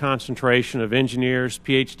high concentration of engineers,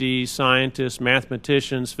 PhDs, scientists,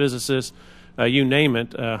 mathematicians, physicists, you name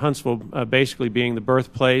it. Huntsville basically being the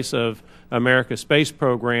birthplace of America's space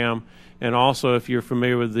program, and also if you're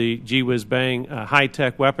familiar with the gee-whiz-bang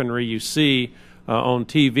high-tech weaponry you see on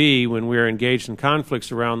TV when we're engaged in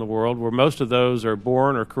conflicts around the world, where most of those are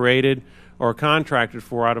born or created or contracted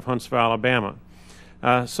for out of Huntsville, Alabama.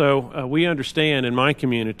 So we understand in my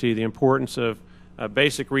community the importance of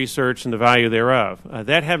basic research and the value thereof.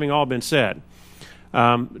 That having all been said,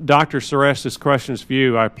 Dr. Suresh, this question is for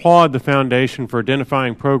you. I applaud the Foundation for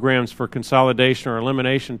identifying programs for consolidation or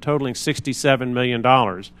elimination totaling $67 million.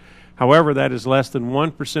 However, that is less than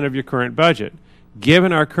 1% of your current budget.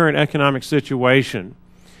 Given our current economic situation,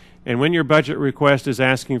 and when your budget request is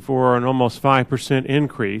asking for an almost 5%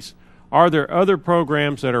 increase, are there other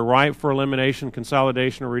programs that are ripe for elimination,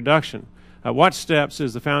 consolidation, or reduction? What steps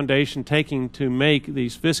is the Foundation taking to make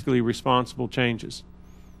these fiscally responsible changes?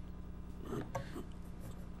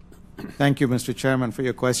 Thank you, Mr. Chairman, for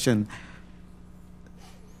your question.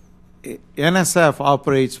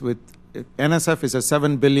 NSF is a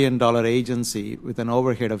 $7 billion agency with an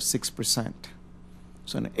overhead of 6%.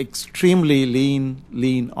 So an extremely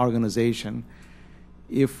lean organization.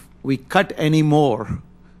 If we cut any more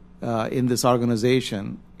in this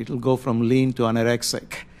organization, it will go from lean to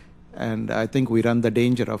anorexic. And I think we run the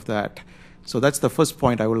danger of that. So that's the first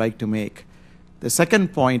point I would like to make. The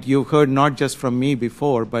second point you've heard not just from me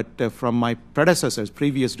before, but from my predecessors,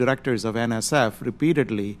 previous directors of NSF,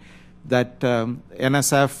 repeatedly, that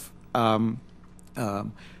NSF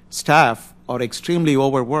staff are extremely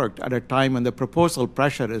overworked at a time when the proposal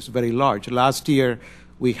pressure is very large. Last year,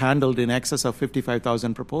 we handled in excess of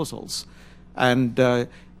 55,000 proposals. And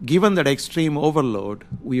given that extreme overload,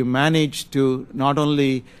 we managed to not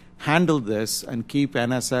only handle this and keep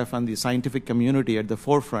NSF and the scientific community at the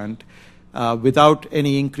forefront without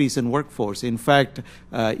any increase in workforce. In fact,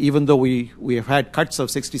 even though we have had cuts of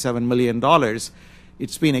 $67 million,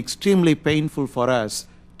 it's been extremely painful for us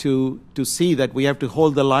to see that we have to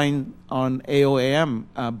hold the line on AOAM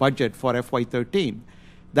budget for FY13.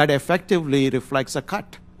 That effectively reflects a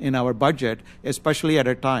cut in our budget, especially at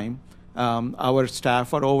a time our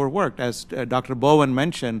staff are overworked. As Dr. Bowen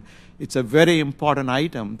mentioned, it's a very important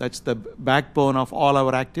item. That's the backbone of all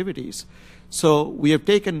our activities. So we have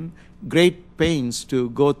taken great pains to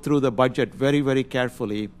go through the budget very, very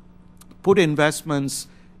carefully, put investments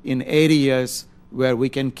in areas where we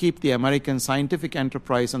can keep the American scientific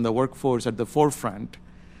enterprise and the workforce at the forefront,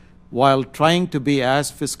 while trying to be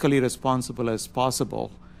as fiscally responsible as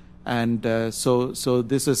possible. And so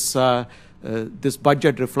this is this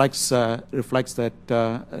budget reflects that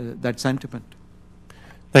sentiment.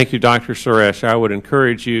 Thank you, Dr. Suresh. I would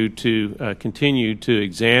encourage you to continue to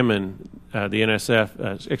examine the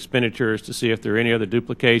NSF expenditures to see if there are any other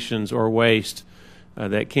duplications or waste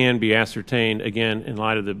that can be ascertained, again, in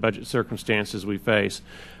light of the budget circumstances we face.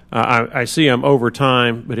 I see I'm over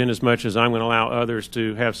time, but inasmuch as I'm going to allow others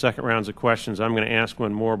to have second rounds of questions, I'm going to ask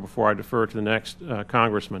one more before I defer to the next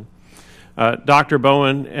congressman. Dr.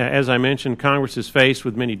 Bowen, as I mentioned, Congress is faced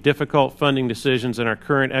with many difficult funding decisions in our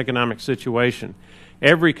current economic situation.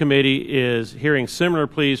 Every committee is hearing similar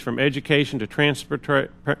pleas from education to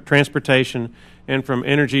transportation and from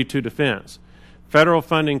energy to defense. Federal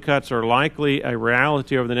funding cuts are likely a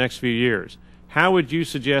reality over the next few years. How would you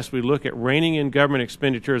suggest we look at reining in government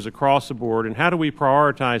expenditures across the board, and how do we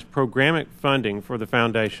prioritize programmatic funding for the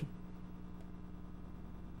foundation?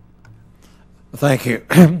 Thank you.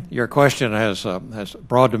 Your question has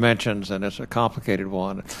broad dimensions, and it's a complicated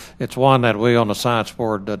one. It's one that we on the Science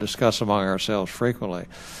Board discuss among ourselves frequently.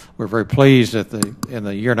 We're very pleased that in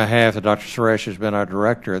the year and a half that Dr. Suresh has been our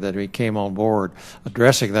director, that he came on board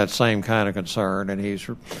addressing that same kind of concern, and he's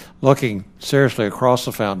looking seriously across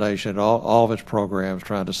the foundation at all of its programs,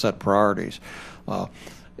 trying to set priorities.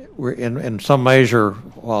 We're in some measure,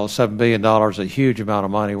 while $7 billion is a huge amount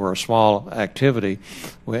of money, we're a small activity,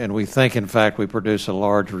 and we think, in fact, we produce a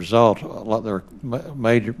large result. There are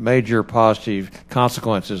major positive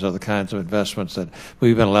consequences of the kinds of investments that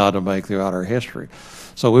we've been allowed to make throughout our history.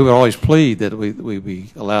 So we would always plead that we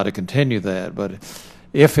be allowed to continue that, but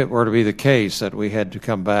if it were to be the case that we had to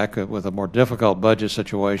come back with a more difficult budget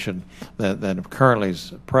situation than currently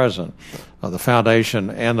is present, the foundation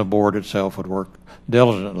and the board itself would work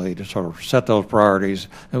diligently to sort of set those priorities,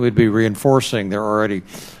 and we'd be reinforcing their already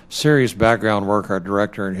serious background work our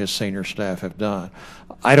director and his senior staff have done.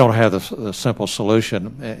 I don't have the simple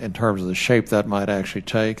solution in terms of the shape that might actually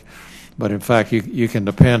take, but in fact you can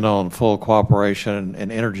depend on full cooperation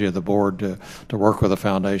and energy of the board to work with the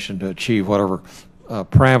foundation to achieve whatever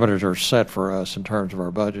parameters are set for us in terms of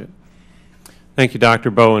our budget. Thank you, Dr.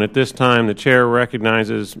 Bowen. At this time, the chair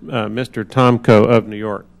recognizes Mr. Tomko of New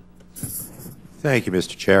York. Thank you,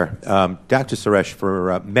 Mr. Chair. Dr. Suresh,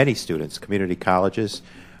 for many students, community colleges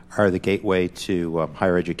are the gateway to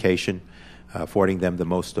higher education, affording them the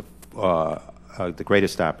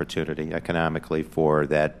greatest opportunity economically for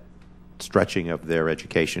that stretching of their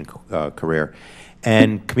education career.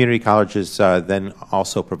 And community colleges then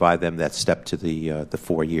also provide them that step to the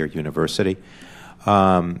four-year university.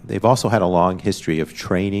 They've also had a long history of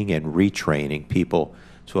training and retraining people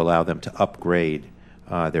to allow them to upgrade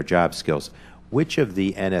their job skills. Which of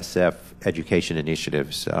the NSF education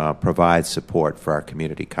initiatives provides support for our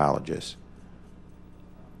community colleges?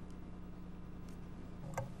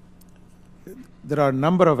 There are a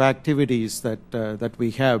number of activities that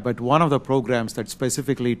we have, but one of the programs that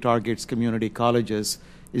specifically targets community colleges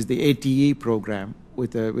is the ATE program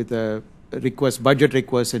with a budget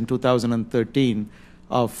request in 2013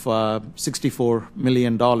 of $64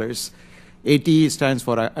 million. ATE stands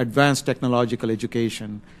for Advanced Technological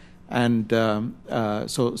Education. And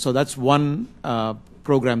so that's one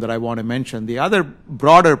program that I want to mention. The other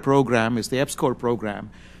broader program is the EPSCoR program,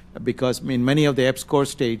 because in many of the EPSCoR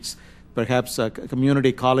states, perhaps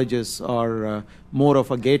community colleges are more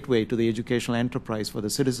of a gateway to the educational enterprise for the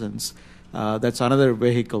citizens. That's another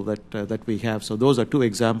vehicle that we have. So those are two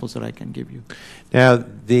examples that I can give you. Now,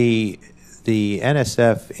 the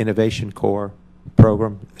NSF Innovation Corps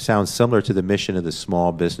program sounds similar to the mission of the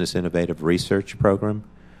Small Business Innovative Research Program,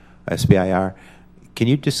 SBIR. Can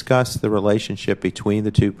you discuss the relationship between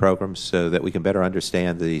the two programs so that we can better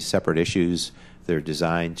understand the separate issues they're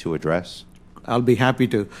designed to address? I'll be happy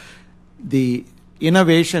to. The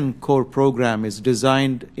Innovation Corps program is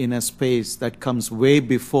designed in a space that comes way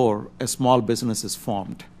before a small business is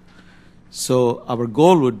formed. So our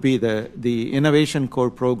goal would be the Innovation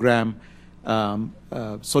Corps program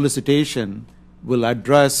solicitation will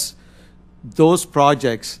address those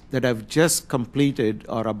projects that have just completed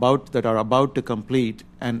or that are about to complete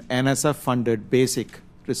an NSF-funded basic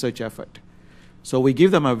research effort. So we give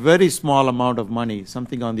them a very small amount of money,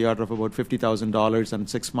 something on the order of about $50,000 in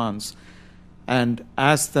 6 months, and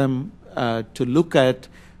ask them to look at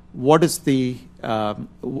what is the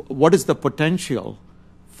potential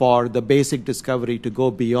for the basic discovery to go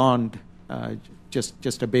beyond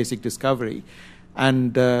just a basic discovery.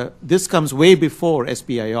 And this comes way before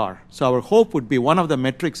SBIR. So our hope would be one of the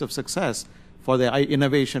metrics of success for the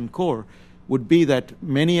Innovation Corps would be that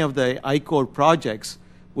many of the I-Corps projects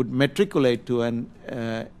would matriculate to an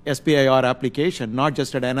SBIR application, not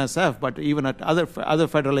just at NSF, but even at other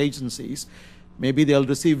federal agencies. Maybe they'll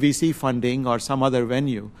receive VC funding or some other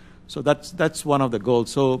venue. So that's one of the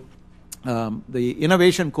goals. So the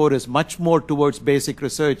Innovation Core is much more towards basic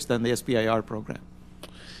research than the SBIR program.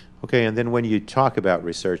 Okay, and then when you talk about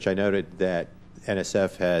research, I noted that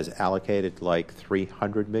NSF has allocated like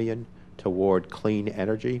 $300 million toward clean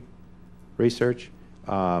energy research,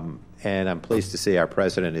 and I'm pleased to see our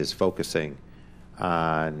president is focusing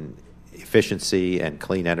on efficiency and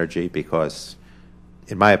clean energy because,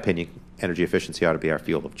 in my opinion, energy efficiency ought to be our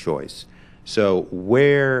field of choice. So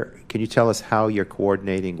can you tell us how you're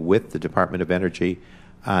coordinating with the Department of Energy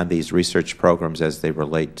on these research programs as they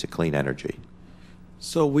relate to clean energy?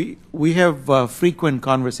 So we have frequent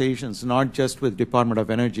conversations, not just with Department of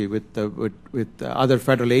Energy, with other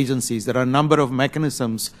federal agencies. There are a number of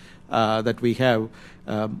mechanisms that we have.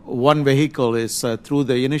 One vehicle is through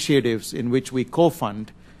the initiatives in which we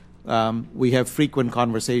co-fund. We have frequent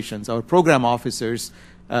conversations. Our program officers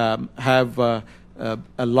have a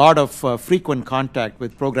lot of frequent contact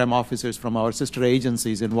with program officers from our sister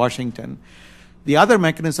agencies in Washington. The other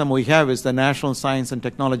mechanism we have is the National Science and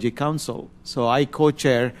Technology Council. So I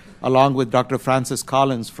co-chair, along with Dr. Francis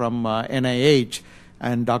Collins from NIH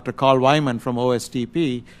and Dr. Carl Wyman from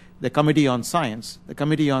OSTP, the Committee on Science. The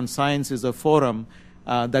Committee on Science is a forum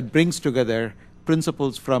that brings together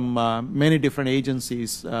principals from many different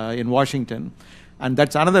agencies in Washington. And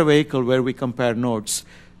that's another vehicle where we compare notes.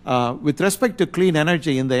 With respect to clean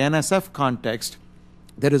energy in the NSF context,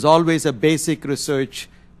 there is always a basic research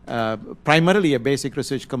primarily a basic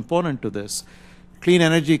research component to this. Clean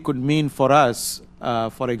energy could mean for us,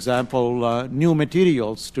 for example, new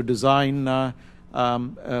materials to design a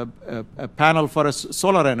panel for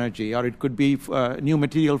solar energy, or it could be new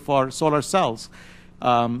material for solar cells.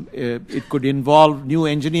 It could involve new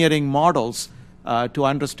engineering models to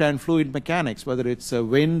understand fluid mechanics, whether it's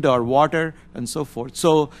wind or water and so forth.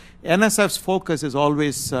 So NSF's focus is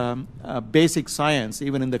always basic science,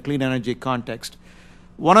 even in the clean energy context.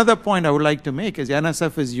 One other point I would like to make is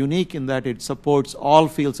NSF is unique in that it supports all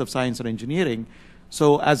fields of science and engineering.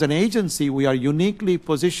 So as an agency, we are uniquely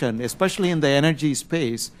positioned, especially in the energy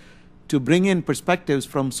space, to bring in perspectives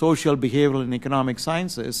from social, behavioral, and economic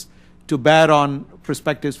sciences to bear on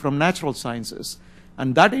perspectives from natural sciences.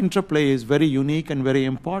 And that interplay is very unique and very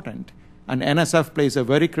important. And NSF plays a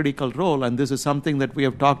very critical role, and this is something that we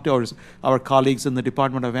have talked to our colleagues in the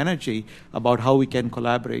Department of Energy about how we can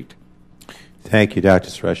collaborate. Thank you,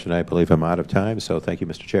 Dr. Suresh, and I believe I'm out of time, so thank you,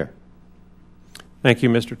 Mr. Chair. Thank you,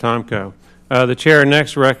 Mr. Tomko. The Chair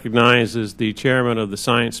next recognizes the Chairman of the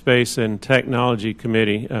Science, Space, and Technology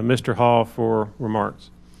Committee, Mr. Hall, for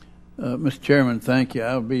remarks. Mr. Chairman, thank you.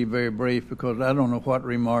 I'll be very brief because I don't know what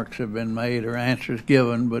remarks have been made or answers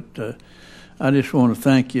given, but I just want to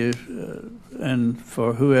thank you and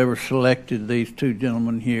for whoever selected these two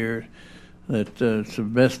gentlemen here. That it's the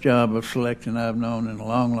best job of selection I've known in a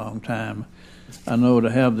long, long time. I know to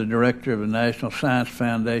have the director of the National Science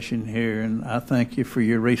Foundation here, and I thank you for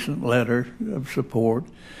your recent letter of support.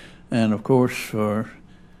 And, of course, for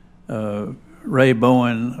Ray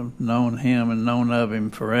Bowen, I've known him and known of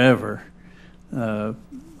him forever. And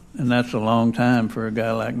that's a long time for a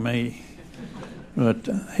guy like me. But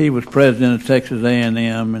he was president of Texas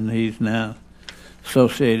A&M, and he's now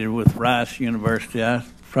associated with Rice University.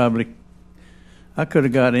 I could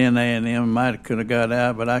have got in A&M, could have got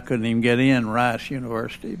out, but I couldn't even get in Rice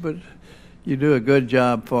University. But you do a good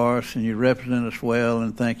job for us, and you represent us well,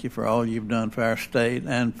 and thank you for all you've done for our state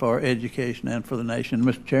and for education and for the nation.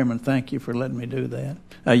 Mr. Chairman, thank you for letting me do that.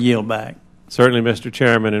 I yield back. Certainly, Mr.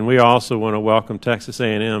 Chairman, and we also want to welcome Texas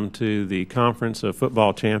A&M to the Conference of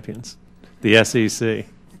Football Champions, the SEC.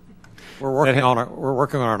 We're working on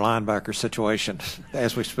our linebacker situation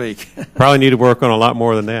as we speak. Probably need to work on a lot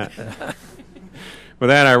more than that. With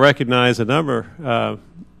that, I recognize a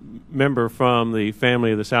member from the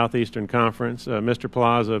family of the Southeastern Conference, Mr.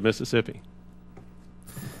 Plaza of Mississippi.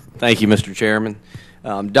 Thank you, Mr. Chairman.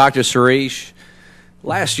 Dr. Suresh,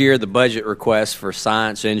 last year the budget request for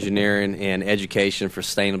science, engineering, and education for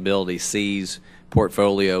sustainability SEAS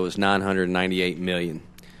portfolio is $998 million.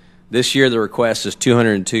 This year the request is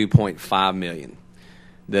 $202.5 million.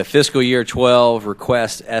 The fiscal year 12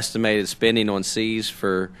 request estimated spending on SEAS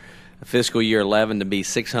for fiscal year 11 to be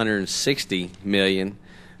 $660 million.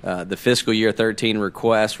 The fiscal year 13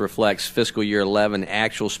 request reflects fiscal year 11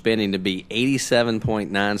 actual spending to be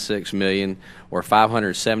 $87.96 million, or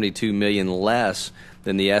 $572 million less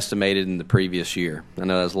than the estimated in the previous year. I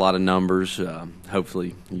know that's a lot of numbers.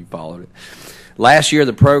 Hopefully you followed it. Last year,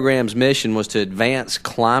 the program's mission was to advance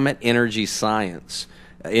climate energy science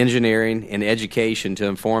engineering, and education to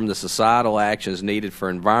inform the societal actions needed for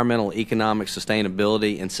environmental, economic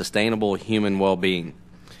sustainability, and sustainable human well-being.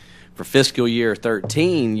 For fiscal year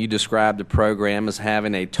 13, you described the program as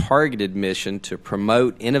having a targeted mission to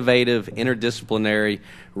promote innovative, interdisciplinary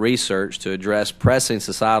research to address pressing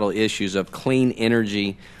societal issues of clean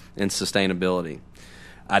energy and sustainability.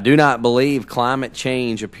 I do not believe climate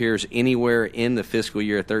change appears anywhere in the fiscal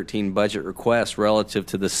year 13 budget request relative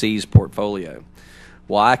to the C's portfolio.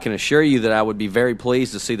 While I can assure you that I would be very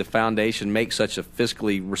pleased to see the Foundation make such a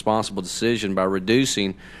fiscally responsible decision by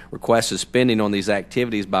reducing requested spending on these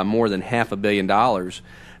activities by more than $500 million,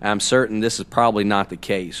 I'm certain this is probably not the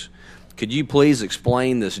case. Could you please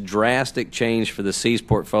explain this drastic change for the C's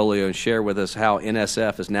portfolio and share with us how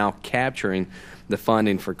NSF is now capturing the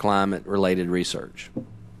funding for climate-related research?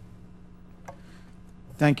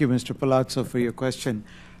 Thank you, Mr. Palazzo, for your question.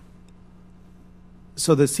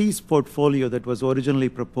 So the C's portfolio that was originally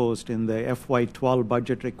proposed in the FY12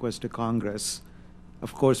 budget request to Congress,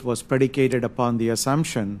 of course, was predicated upon the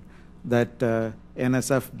assumption that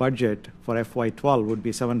NSF budget for FY12 would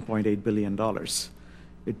be $7.8 billion.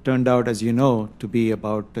 It turned out, as you know, to be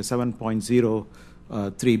about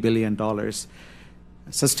 $7.03 billion.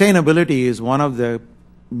 Sustainability is one of the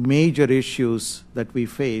major issues that we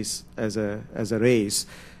face as a race,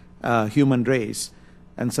 human race.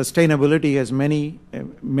 And sustainability has many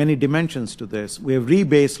dimensions to this. We have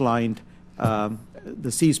rebaselined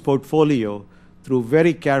the C's portfolio through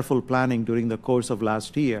very careful planning during the course of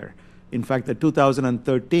last year. In fact, the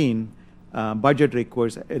 2013 budget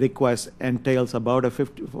request entails about a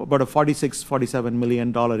 $47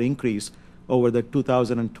 million increase over the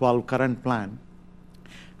 2012 current plan.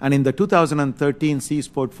 And in the 2013 C's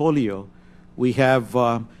portfolio, we have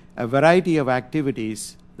a variety of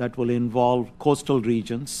activities that will involve coastal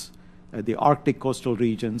regions, the Arctic coastal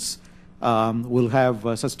regions. We'll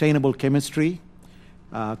have sustainable chemistry,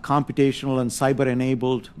 computational and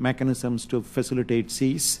cyber-enabled mechanisms to facilitate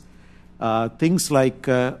seas, things like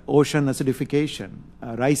ocean acidification,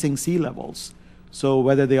 rising sea levels. So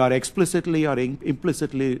whether they are explicitly or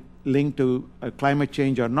implicitly linked to climate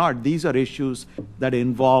change or not, these are issues that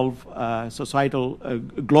involve societal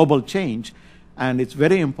global change. And it's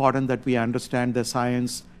very important that we understand the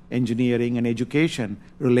science, engineering, and education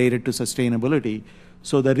related to sustainability.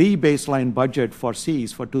 So the rebaseline budget for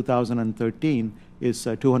C's for 2013 is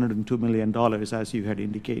 $202 million, as you had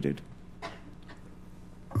indicated.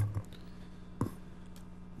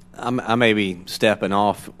 I may be stepping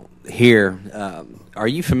off here. Are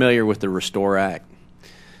you familiar with the Restore Act?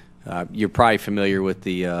 You're probably familiar with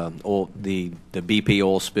the BP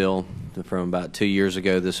oil spill from about 2 years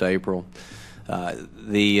ago this April.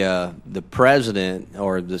 The president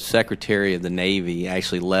or the secretary of the Navy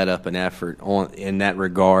actually led up an effort in that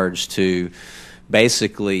regards to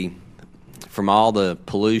basically, from all the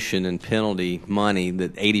pollution and penalty money,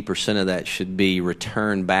 that 80% of that should be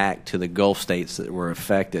returned back to the Gulf states that were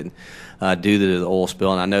affected due to the oil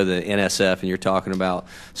spill. And I know the NSF, and you're talking about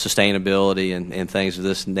sustainability and things of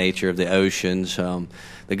this nature of the oceans.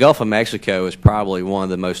 The Gulf of Mexico is probably one of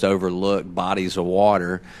the most overlooked bodies of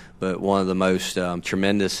water, but one of the most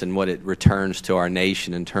tremendous in what it returns to our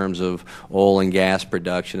nation in terms of oil and gas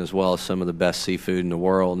production, as well as some of the best seafood in the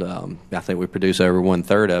world. I think we produce over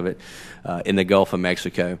 1/3 of it in the Gulf of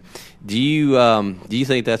Mexico. Do you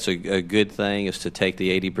think that's a good thing, is to take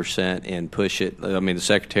the 80% and push it? I mean, the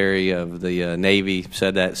Secretary of the Navy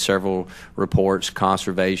said that several reports,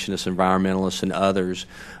 conservationists, environmentalists, and others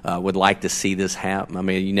would like to see this happen. I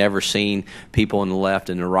mean, you never seen people on the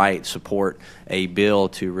left and the right support a bill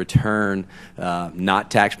to return not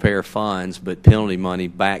taxpayer funds but penalty money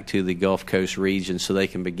back to the Gulf Coast region so they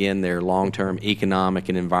can begin their long-term economic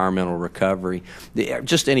and environmental recovery.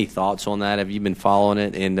 Just any thoughts on that? Have you been following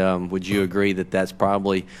it? And would you agree that that's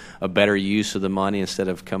probably a better use of the money instead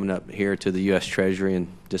of coming up here to the U.S. Treasury and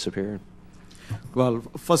disappearing? Well,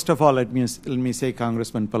 first of all, let me say,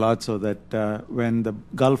 Congressman Palazzo, that when the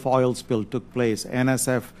Gulf oil spill took place,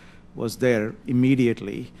 NSF was there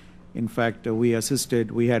immediately. In fact, we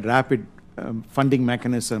assisted. We had rapid funding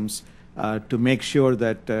mechanisms to make sure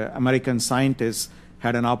that American scientists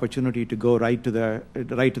had an opportunity to go right to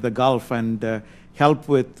the Gulf and help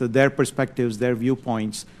with their perspectives, their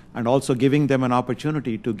viewpoints, and also giving them an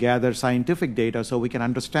opportunity to gather scientific data so we can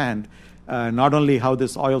understand not only how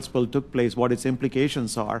this oil spill took place, what its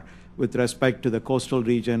implications are with respect to the coastal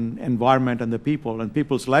region, environment, and the people and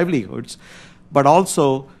people's livelihoods, but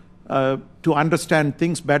also to understand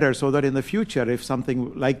things better so that in the future, if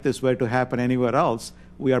something like this were to happen anywhere else,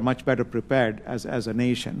 we are much better prepared as a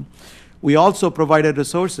nation. We also provided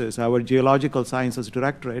resources. Our Geological Sciences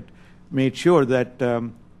Directorate made sure that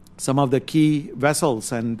some of the key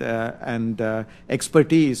vessels and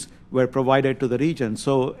expertise were provided to the region.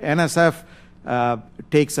 So NSF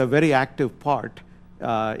takes a very active part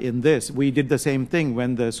in this. We did the same thing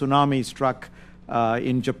when the tsunami struck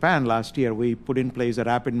in Japan last year. We put in place a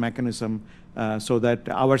rapid mechanism so that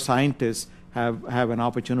our scientists have an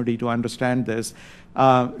opportunity to understand this.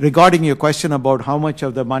 Regarding your question about how much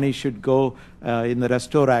of the money should go in the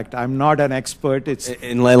Restore Act, I'm not an expert.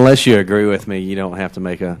 Unless you agree with me, you don't have to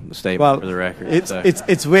make a statement for the record.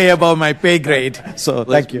 It's way above my pay grade, so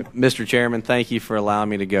thank you. Mr. Chairman, thank you for allowing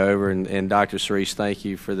me to go over, and Dr. Suresh, thank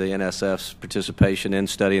you for the NSF's participation in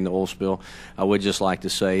studying the oil spill. I would just like to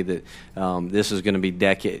say that this is going to be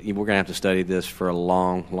we're going to have to study this for a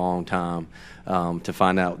long, long time to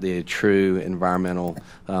find out the true environmental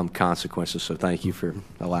consequences, so thank you for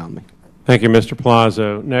allowing me. Thank you, Mr.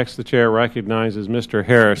 Palazzo. Next, the chair recognizes Mr.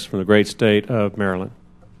 Harris from the great state of Maryland.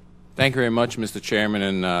 Thank you very much, Mr. Chairman,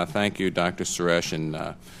 and thank you, Dr. Suresh and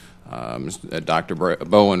Dr.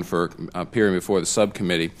 Bowen, for appearing before the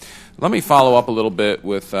subcommittee. Let me follow up a little bit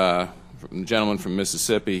with the gentleman from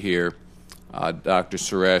Mississippi here, Dr.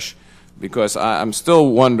 Suresh, because I'm still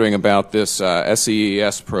wondering about this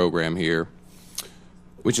SEES program here,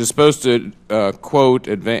 which is supposed to,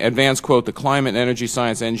 advance, the climate, energy,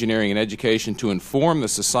 science, engineering, and education to inform the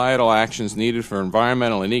societal actions needed for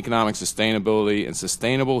environmental and economic sustainability and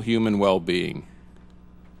sustainable human well-being.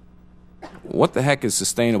 What the heck is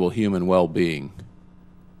sustainable human well-being?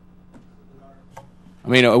 I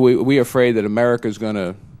mean, are we afraid that America is going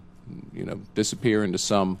to, disappear into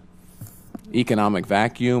some economic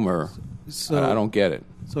vacuum, or I don't get it.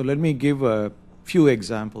 So let me give a few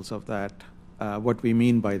examples of that. What we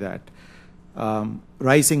mean by that.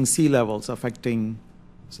 Rising sea levels affecting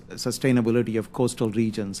sustainability of coastal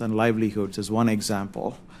regions and livelihoods is one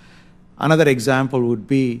example. Another example would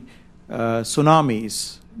be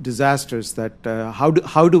tsunamis, disasters that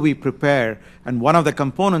how do we prepare? And one of the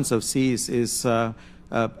components of SEAS is a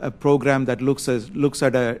program that looks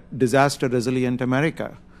at a disaster-resilient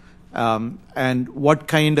America. And what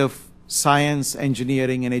kind of science,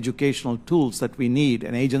 engineering, and educational tools that we need,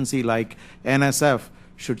 an agency like NSF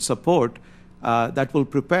should support that will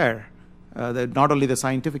prepare not only the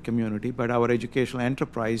scientific community but our educational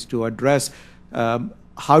enterprise to address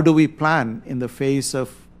how do we plan in the face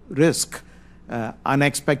of risk,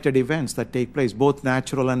 unexpected events that take place, both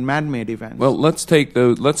natural and man-made events. Well, let's take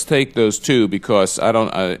those two, because I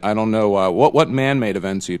don't know what man-made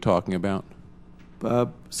events are you talking about?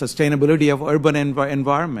 Sustainability of urban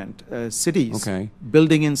environment, cities,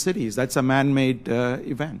 building in cities. That's a man-made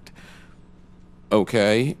event.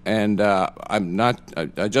 Okay, and I'm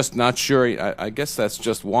just not sure. I guess that's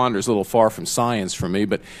just wanders a little far from science for me.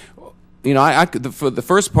 But for the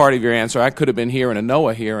first part of your answer, I could have been here in a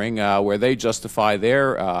NOAA hearing where they justify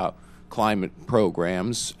their climate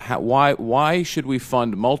programs. Why should we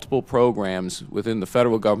fund multiple programs within the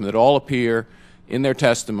federal government that all appear in their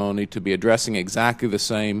testimony to be addressing exactly the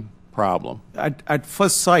same problem? At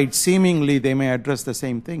first sight, seemingly they may address the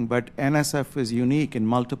same thing, but NSF is unique in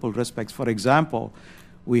multiple respects. For example,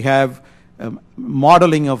 we have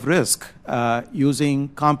modeling of risk using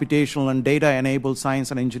computational and data-enabled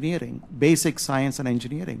science and engineering, basic science and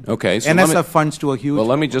engineering. Okay, so NSF funds to a huge... Well,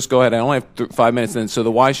 let me just go ahead. I only have 5 minutes then. So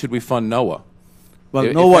why should we fund NOAA? Well,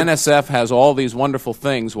 if NSF has all these wonderful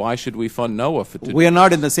things, why should we fund NOAA? We are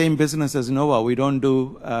not in the same business as NOAA. We don't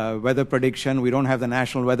do weather prediction. We don't have the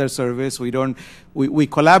National Weather Service. We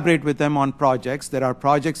collaborate with them on projects. There are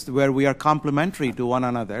projects where we are complementary to one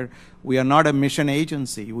another. We are not a mission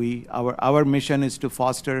agency. Our mission is to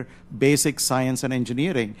foster basic science and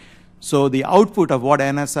engineering. So the output of what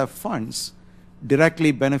NSF funds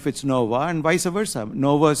directly benefits NOAA and vice versa.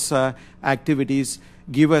 NOAA's activities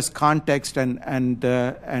give us context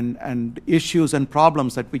and issues and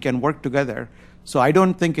problems that we can work together. So I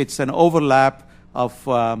don't think it's an overlap of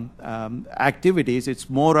activities. It's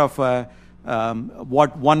more of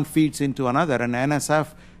what one feeds into another, and NSF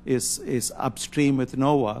is upstream with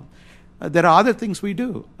NOAA. There are other things we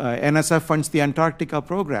do. NSF funds the Antarctica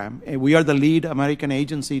program. We are the lead American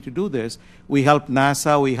agency to do this. We help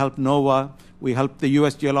NASA, we help NOAA, we help the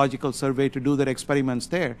U.S. Geological Survey to do their experiments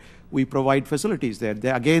there. We provide facilities there.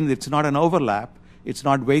 Again, it's not an overlap. It's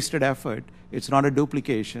not wasted effort. It's not a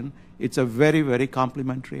duplication. It's a very, very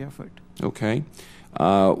complementary effort. Okay.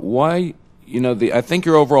 Why, I think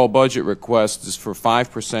your overall budget request is for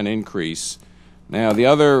 5% increase. Now, the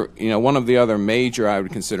other, one of the other major, I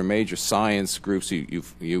would consider major science groups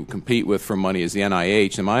you compete with for money is the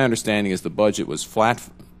NIH. And my understanding is the budget was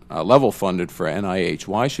level funded for NIH.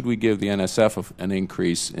 Why should we give the NSF an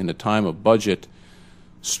increase in a time of budget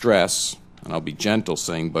stress, and I'll be gentle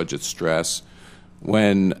saying budget stress,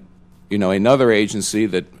 when another agency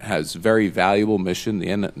that has very valuable mission,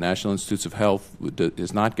 the National Institutes of Health,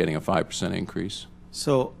 is not getting a 5% increase?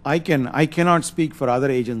 So I cannot speak for other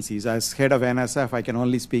agencies. As head of NSF, I can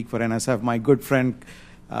only speak for NSF. My good friend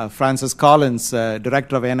Francis Collins,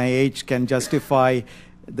 director of NIH, can justify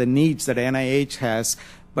the needs that NIH has.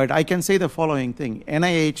 But I can say the following thing.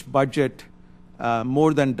 NIH budget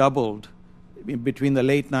more than doubled between the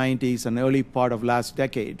late 90s and early part of last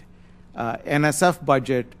decade. NSF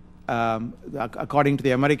budget, according to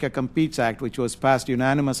the America Competes Act, which was passed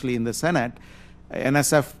unanimously in the Senate,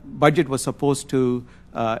 NSF budget was supposed to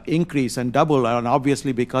increase and double, and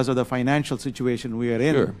obviously because of the financial situation we are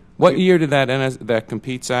in. Sure. What year did that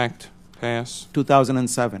Competes Act pass?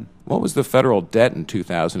 2007. What was the federal debt in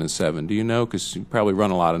 2007? Do you know? Because you probably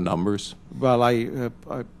run a lot of numbers. Well,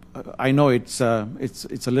 I know it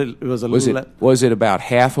was a little. Was it about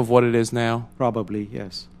half of what it is now? Probably,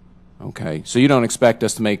 yes. Okay, so you don't expect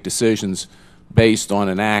us to make decisions based on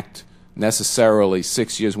an act necessarily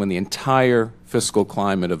 6 years when the entire fiscal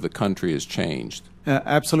climate of the country has changed?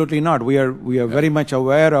 Absolutely not. We are very much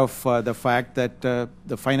aware of the fact that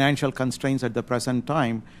the financial constraints at the present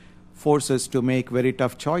time force us to make very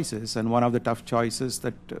tough choices, and one of the tough choices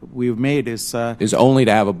that we've made is only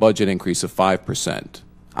to have a budget increase of 5%.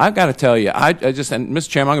 I've got to tell you, and Mr.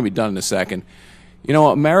 Chairman, I'm going to be done in a second.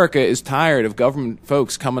 America is tired of government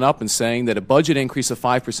folks coming up and saying that a budget increase of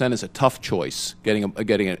 5% is a tough choice, getting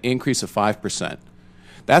an increase of 5%.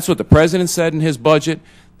 That's what the President said in his budget.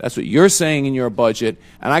 That's what you're saying in your budget.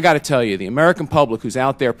 And I got to tell you, the American public who's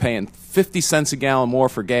out there paying 50 cents a gallon more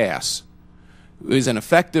for gas, is an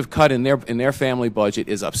effective cut in their family budget,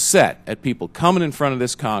 is upset at people coming in front of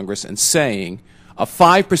this Congress and saying a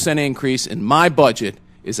 5% increase in my budget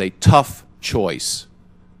is a tough choice.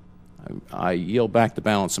 I yield back the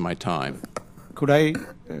balance of my time. Could I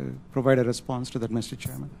provide a response to that, Mr.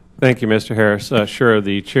 Chairman? Thank you, Mr. Harris. Sure,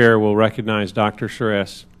 the chair will recognize Dr.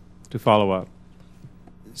 Suresh to follow up.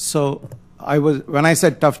 So when I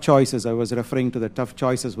said tough choices, I was referring to the tough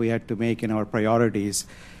choices we had to make in our priorities.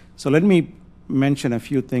 So let me mention a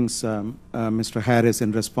few things, Mr. Harris,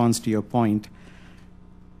 in response to your point.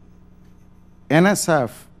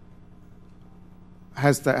 NSF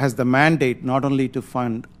has the mandate not only to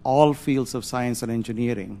fund all fields of science and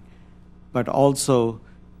engineering, but also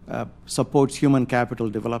supports human capital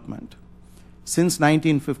development. Since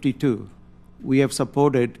 1952, we have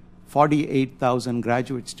supported 48,000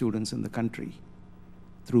 graduate students in the country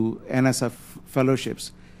through NSF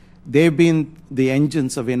fellowships. They've been the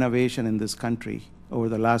engines of innovation in this country over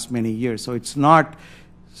the last many years. So it's not,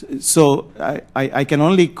 so I can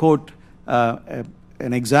only quote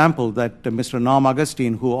an example that Mr. Norm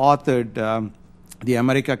Augustine, who authored the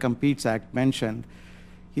America Competes Act, mentioned.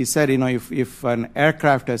 He said, if an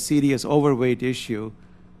aircraft has serious overweight issue,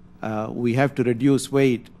 we have to reduce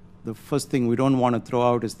weight. The first thing we don't want to throw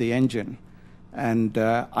out is the engine. And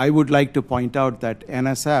I would like to point out that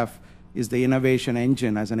NSF is the innovation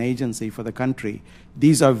engine as an agency for the country.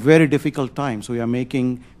 These are very difficult times. We are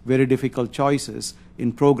making very difficult choices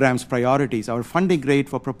in programs' priorities. Our funding rate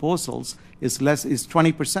for proposals is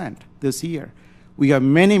 20% this year. We have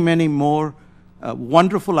many, many more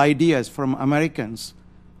wonderful ideas from Americans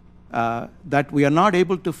that we are not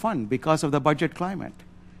able to fund because of the budget climate.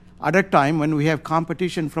 At a time when we have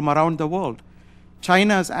competition from around the world,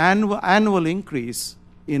 China's annual increase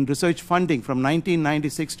in research funding from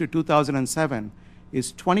 1996 to 2007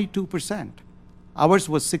 is 22%. Ours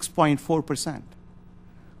was 6.4%.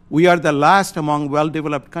 We are the last among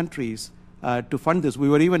well-developed countries to fund this. We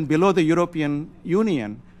were even below the European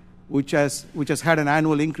Union, which has had an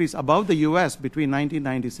annual increase above the U.S. between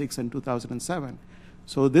 1996 and 2007.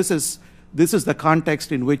 So this is the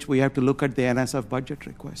context in which we have to look at the NSF budget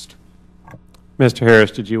request. Mr.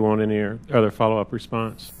 Harris, did you want any other follow-up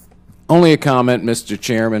response? Only a comment, Mr.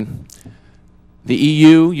 Chairman. The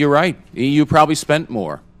EU, you're right. The EU probably spent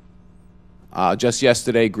more. Just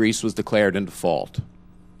yesterday, Greece was declared in default.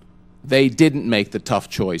 They didn't make the tough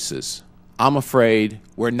choices. I'm afraid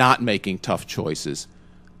we're not making tough choices.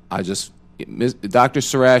 Dr.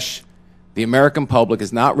 Suresh, the American public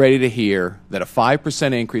is not ready to hear that a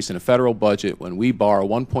 5% increase in a federal budget when we borrow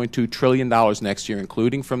 $1.2 trillion next year,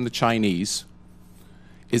 including from the Chinese,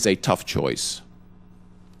 is a tough choice.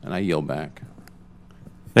 And I yield back.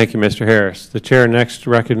 Thank you, Mr. Harris. The chair next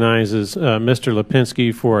recognizes Mr.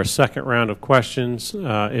 Lipinski for a second round of questions.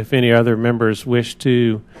 If any other members wish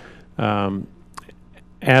to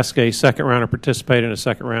ask a second round or participate in a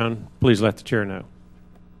second round, please let the chair know.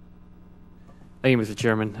 Thank you, Mr.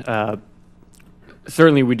 Chairman.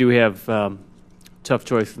 Certainly we do have tough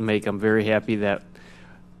choice to make. I'm very happy that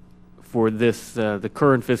for this, the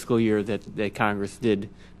current fiscal year, that Congress did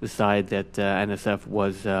decide that NSF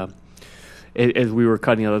was, as we were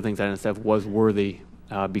cutting other things, NSF was worthy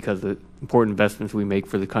because of the important investments we make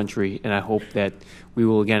for the country. And I hope that we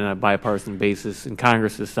will, again, on a bipartisan basis, in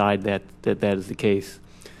Congress decide that is the case.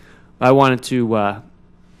 I wanted to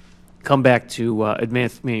come back to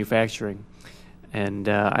advanced manufacturing. And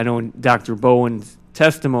I know in Dr. Bowen's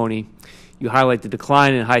testimony, you highlight the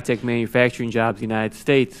decline in high-tech manufacturing jobs in the United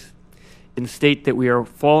States and state that we are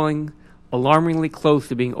falling alarmingly close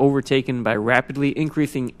to being overtaken by rapidly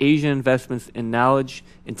increasing Asian investments in knowledge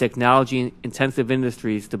and technology-intensive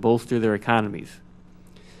industries to bolster their economies.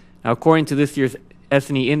 Now, according to this year's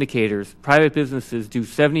S&E indicators, private businesses do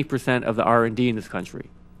 70% of the R&D in this country,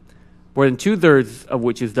 more than two-thirds of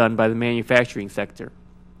which is done by the manufacturing sector.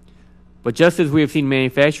 But just as we have seen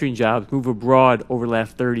manufacturing jobs move abroad over the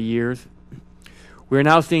last 30 years, we are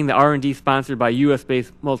now seeing the R&D sponsored by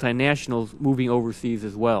U.S.-based multinationals moving overseas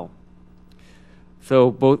as well.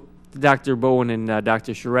 So both Dr. Bowen and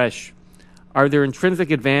Dr. Suresh, are there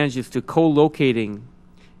intrinsic advantages to co-locating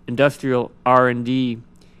industrial R&D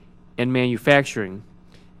and manufacturing?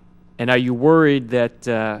 And are you worried that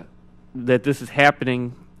that this is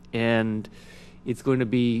happening and it's going to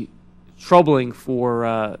be troubling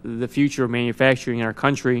for the future of manufacturing in our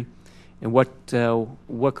country? And what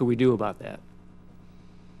could we do about that?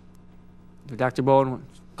 Dr. Bowen?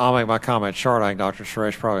 I'll make my comment short. I think Dr.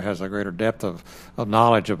 Suresh probably has a greater depth of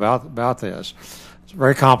knowledge about this. It's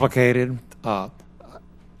very complicated. I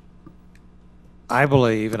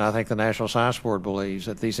believe, and I think the National Science Board believes,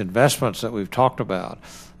 that these investments that we've talked about,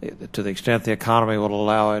 to the extent the economy will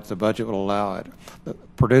allow it, the budget will allow it,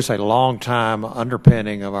 produce a long-time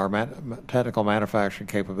underpinning of our technical manufacturing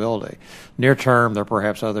capability. Near term, there are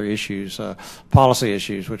perhaps other issues, policy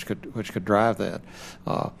issues, which could drive that.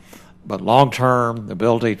 But long-term, the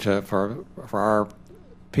ability for our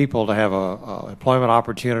people to have employment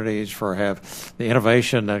opportunities, for have the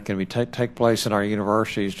innovation that can take place in our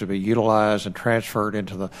universities to be utilized and transferred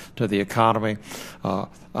into the economy.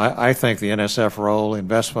 I think the NSF role,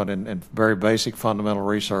 investment in very basic fundamental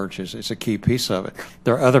research, is a key piece of it.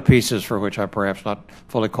 There are other pieces for which I'm perhaps not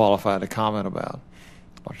fully qualified to comment about.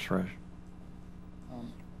 Dr.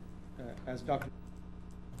 Suresh.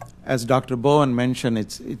 As Dr. Bowen mentioned,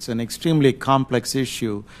 it's an extremely complex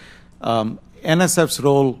issue. NSF's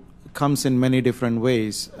role comes in many different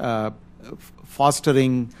ways,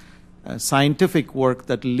 fostering scientific work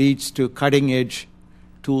that leads to cutting-edge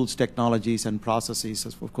tools, technologies, and processes.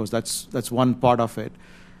 Of course, that's one part of it.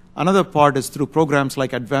 Another part is through programs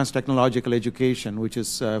like Advanced Technological Education, which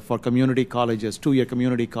is for community colleges, two-year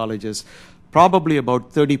community colleges. Probably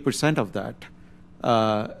about 30% of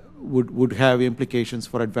that would have implications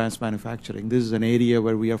for advanced manufacturing. This is an area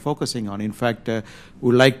where we are focusing on. In fact,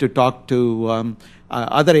 we'd like to talk to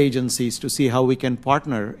other agencies to see how we can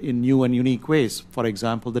partner in new and unique ways. For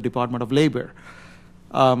example, the Department of Labor.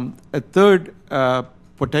 A third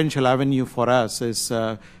potential avenue for us is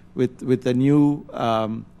with the new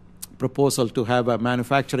proposal to have a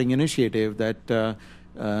manufacturing initiative that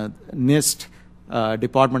NIST,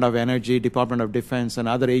 Department of Energy, Department of Defense, and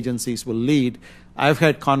other agencies will lead. I've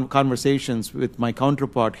had conversations with my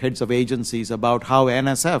counterpart heads of agencies about how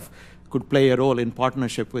NSF could play a role in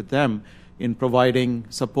partnership with them in providing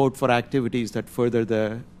support for activities that further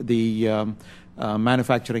the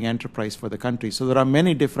manufacturing enterprise for the country. So there are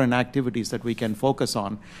many different activities that we can focus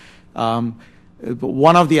on.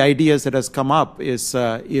 One of the ideas that has come up is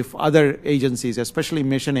if other agencies, especially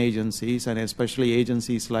mission agencies and especially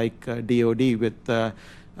agencies like DOD with a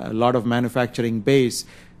lot of manufacturing base,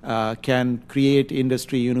 can create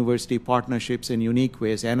industry-university partnerships in unique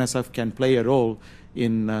ways. NSF can play a role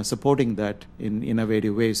in supporting that in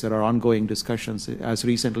innovative ways. There are ongoing discussions as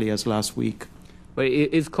recently as last week. But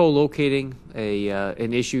is co-locating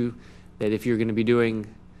an issue that if you're going to be doing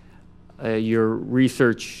your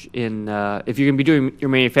research in, if you're going to be doing your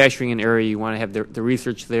manufacturing in an area, you want to have the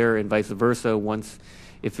research there and vice versa.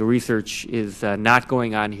 If the research is not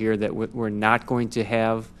going on here, that we're not going to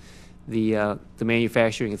have the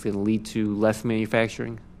manufacturing, it's going to lead to less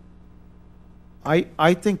manufacturing?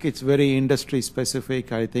 I think it's very industry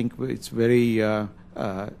specific. I think it's very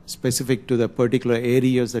specific to the particular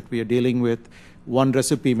areas that we are dealing with. One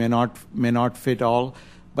recipe may not fit all,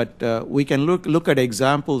 but we can look at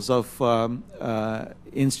examples of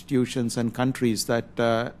institutions and countries that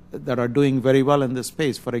are doing very well in this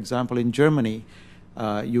space. For example, in Germany,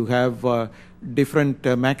 you have different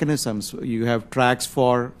mechanisms. You have tracks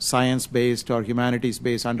for science-based or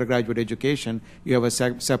humanities-based undergraduate education. You have a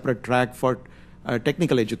separate track for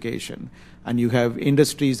technical education. And you have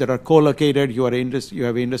industries that are co-located, you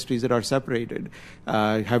have industries that are separated,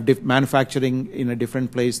 have manufacturing in a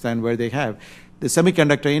different place than where they have. The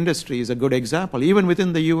semiconductor industry is a good example. Even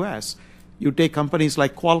within the U.S., you take companies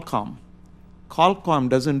like Qualcomm. Qualcomm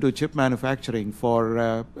doesn't do chip manufacturing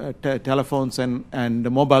for telephones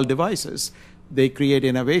and mobile devices. They create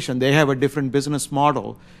innovation. They have a different business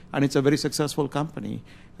model, and it's a very successful company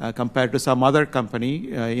compared to some other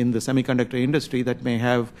company in the semiconductor industry that may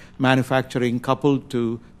have manufacturing coupled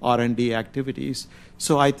to R&D activities.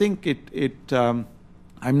 So I think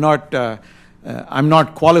I'm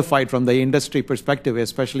not qualified from the industry perspective,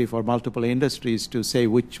 especially for multiple industries, to say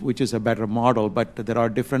which is a better model, but there are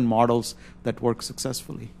different models that work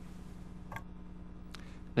successfully.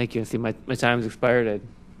 Thank you. I see my time has expired. I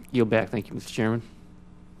yield back. Thank you, Mr. Chairman.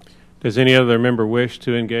 Does any other member wish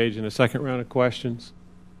to engage in a second round of questions?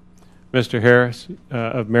 Mr. Harris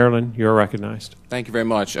of Maryland, you're recognized. Thank you very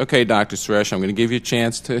much. Okay, Dr. Suresh, I'm going to give you a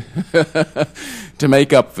chance to to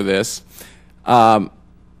make up for this.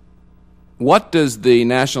 What is the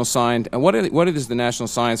National Science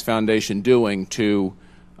Foundation doing to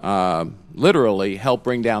literally help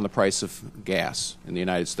bring down the price of gas in the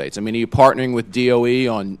United States? I mean, are you partnering with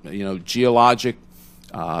DOE on geologic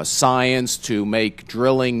science to make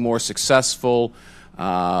drilling more successful,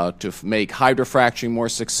 to make hydrofracturing more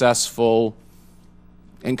successful?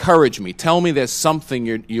 Encourage me. Tell me there's something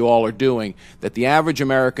you all are doing that the average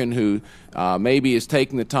American who maybe is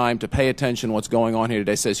taking the time to pay attention to what's going on here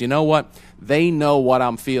today says, you know what? They know what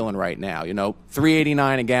I'm feeling right now.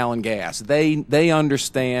 $3.89 a gallon gas. They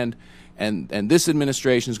understand, and this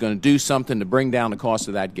administration is going to do something to bring down the cost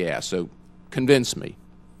of that gas. So convince me.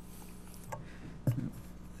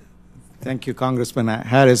 Thank you, Congressman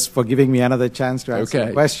Harris, for giving me another chance to answer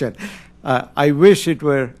the question. I wish it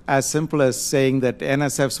were as simple as saying that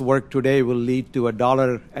NSF's work today will lead to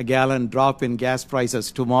 $1 a gallon drop in gas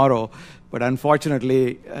prices tomorrow, but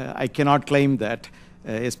unfortunately, I cannot claim that,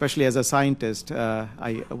 especially as a scientist.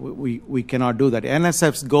 We cannot do that.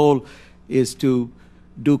 NSF's goal is to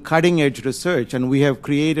do cutting-edge research, and we have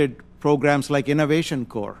created programs like Innovation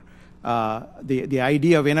Corps. The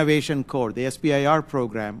idea of Innovation Corps, the SBIR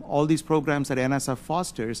program, all these programs that NSF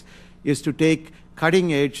fosters is to take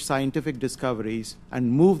cutting-edge scientific discoveries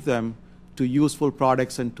and move them to useful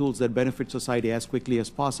products and tools that benefit society as quickly as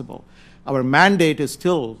possible. Our mandate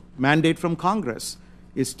from Congress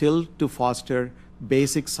is still to foster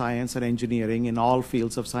basic science and engineering in all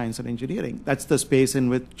fields of science and engineering. That's the space in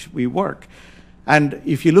which we work. And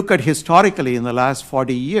if you look at historically in the last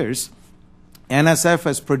 40 years, NSF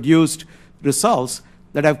has produced results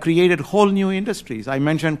that have created whole new industries. I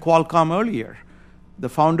mentioned Qualcomm earlier. The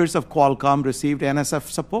founders of Qualcomm received NSF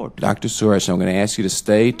support. Dr. Suresh, I'm going to ask you to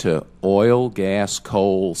stay to oil, gas,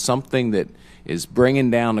 coal, something that is bringing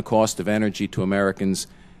down the cost of energy to Americans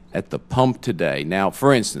at the pump today. Now,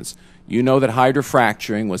 for instance, you know that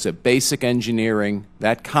hydrofracturing was a basic engineering,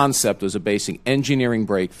 that concept was a basic engineering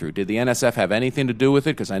breakthrough. Did the NSF have anything to do with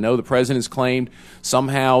it? Because I know the President's claimed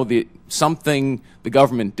somehow something the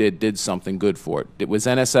government did something good for it. Was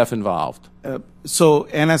NSF involved? So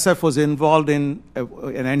NSF was involved in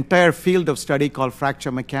an entire field of study called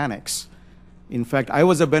fracture mechanics. In fact, I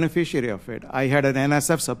was a beneficiary of it. I had an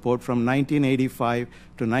NSF support from 1985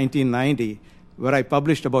 to 1990, where I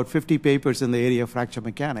published about 50 papers in the area of fracture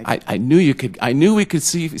mechanics. I knew we could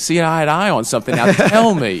see eye to eye on something. Now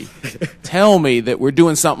tell me that we're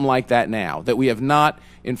doing something like that now, that we have not,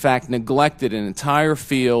 in fact, neglected an entire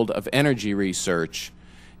field of energy research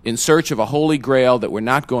in search of a holy grail that we're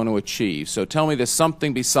not going to achieve. So tell me there's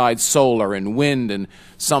something besides solar and wind and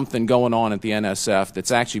something going on at the NSF that's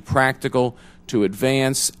actually practical to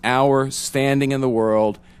advance our standing in the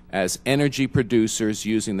world as energy producers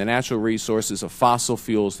using the natural resources of fossil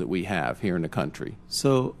fuels that we have here in the country.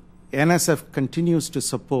 So NSF continues to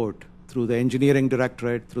support, through the Engineering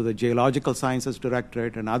Directorate, through the Geological Sciences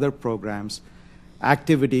Directorate and other programs,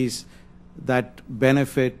 activities that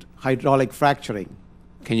benefit hydraulic fracturing.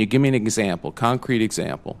 Can you give me an example, concrete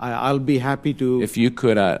example? I'll be happy to. If you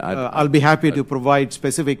could, I'll be happy to provide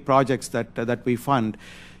specific projects that we fund.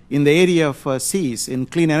 In the area of Cs, in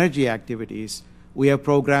clean energy activities, we have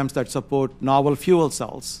programs that support novel fuel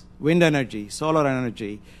cells, wind energy, solar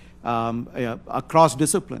energy, across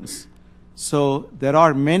disciplines. So there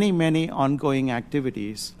are many, many ongoing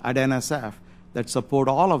activities at NSF that support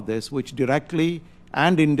all of this, which directly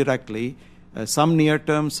and indirectly, some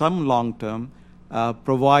near-term, some long-term,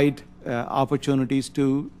 provide opportunities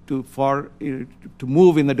to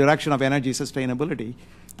move in the direction of energy sustainability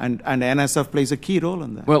And NSF plays a key role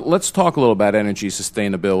in that. Well, let's talk a little about energy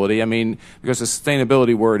sustainability. I mean, because the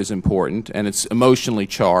sustainability word is important and it's emotionally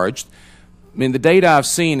charged. I mean, the data I've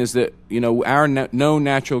seen is that, our known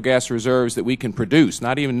natural gas reserves that we can produce,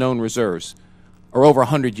 not even known reserves, are over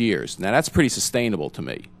 100 years. Now, that's pretty sustainable to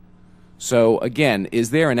me. So, again, is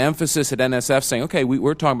there an emphasis at NSF saying, okay,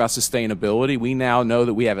 we're talking about sustainability. We now know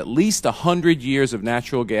that we have at least 100 years of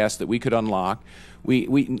natural gas that we could unlock.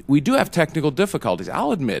 We do have technical difficulties.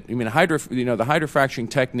 I'll admit. I mean, the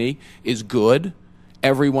hydrofracturing technique is good.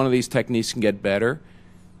 Every one of these techniques can get better.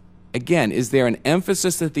 Again, is there an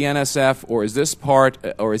emphasis at the NSF, or is the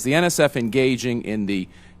NSF engaging in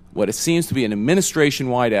what it seems to be an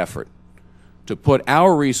administration-wide effort to put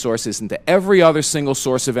our resources into every other single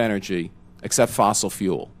source of energy except fossil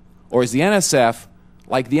fuel? Or is the NSF,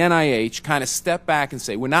 like the NIH, kind of step back and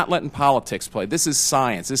say, we're not letting politics play. This is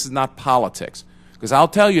science. This is not politics. Because I'll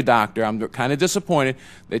tell you, Doctor, I'm kind of disappointed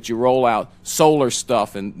that you roll out solar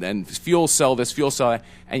stuff and fuel cell this, fuel cell that,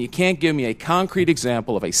 and you can't give me a concrete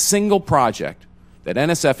example of a single project that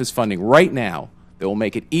NSF is funding right now that will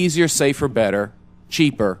make it easier, safer, better,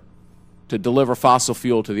 cheaper to deliver fossil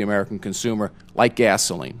fuel to the American consumer like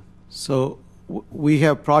gasoline. So we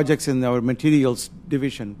have projects in our materials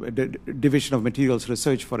division of materials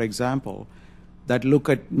research, for example, that look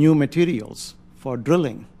at new materials for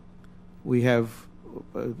drilling. We have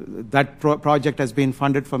project has been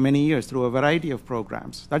funded for many years through a variety of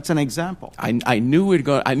programs. That's an example. I knew we were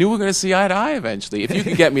going to see eye to eye eventually. If you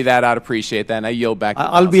could get me that, I'd appreciate that. And I yield back.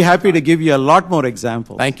 I'll be happy to give you a lot more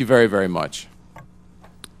examples. Thank you very, very much.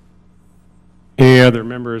 Any other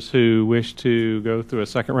members who wish to go through a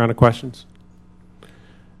second round of questions?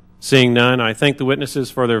 Seeing none, I thank the witnesses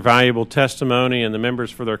for their valuable testimony and the members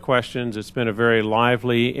for their questions. It's been a very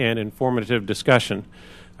lively and informative discussion.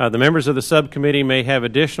 The members of the subcommittee may have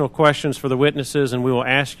additional questions for the witnesses, and we will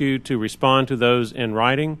ask you to respond to those in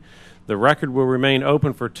writing. The record will remain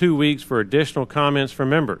open for 2 weeks for additional comments from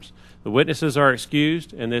members. The witnesses are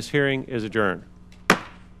excused, and this hearing is adjourned.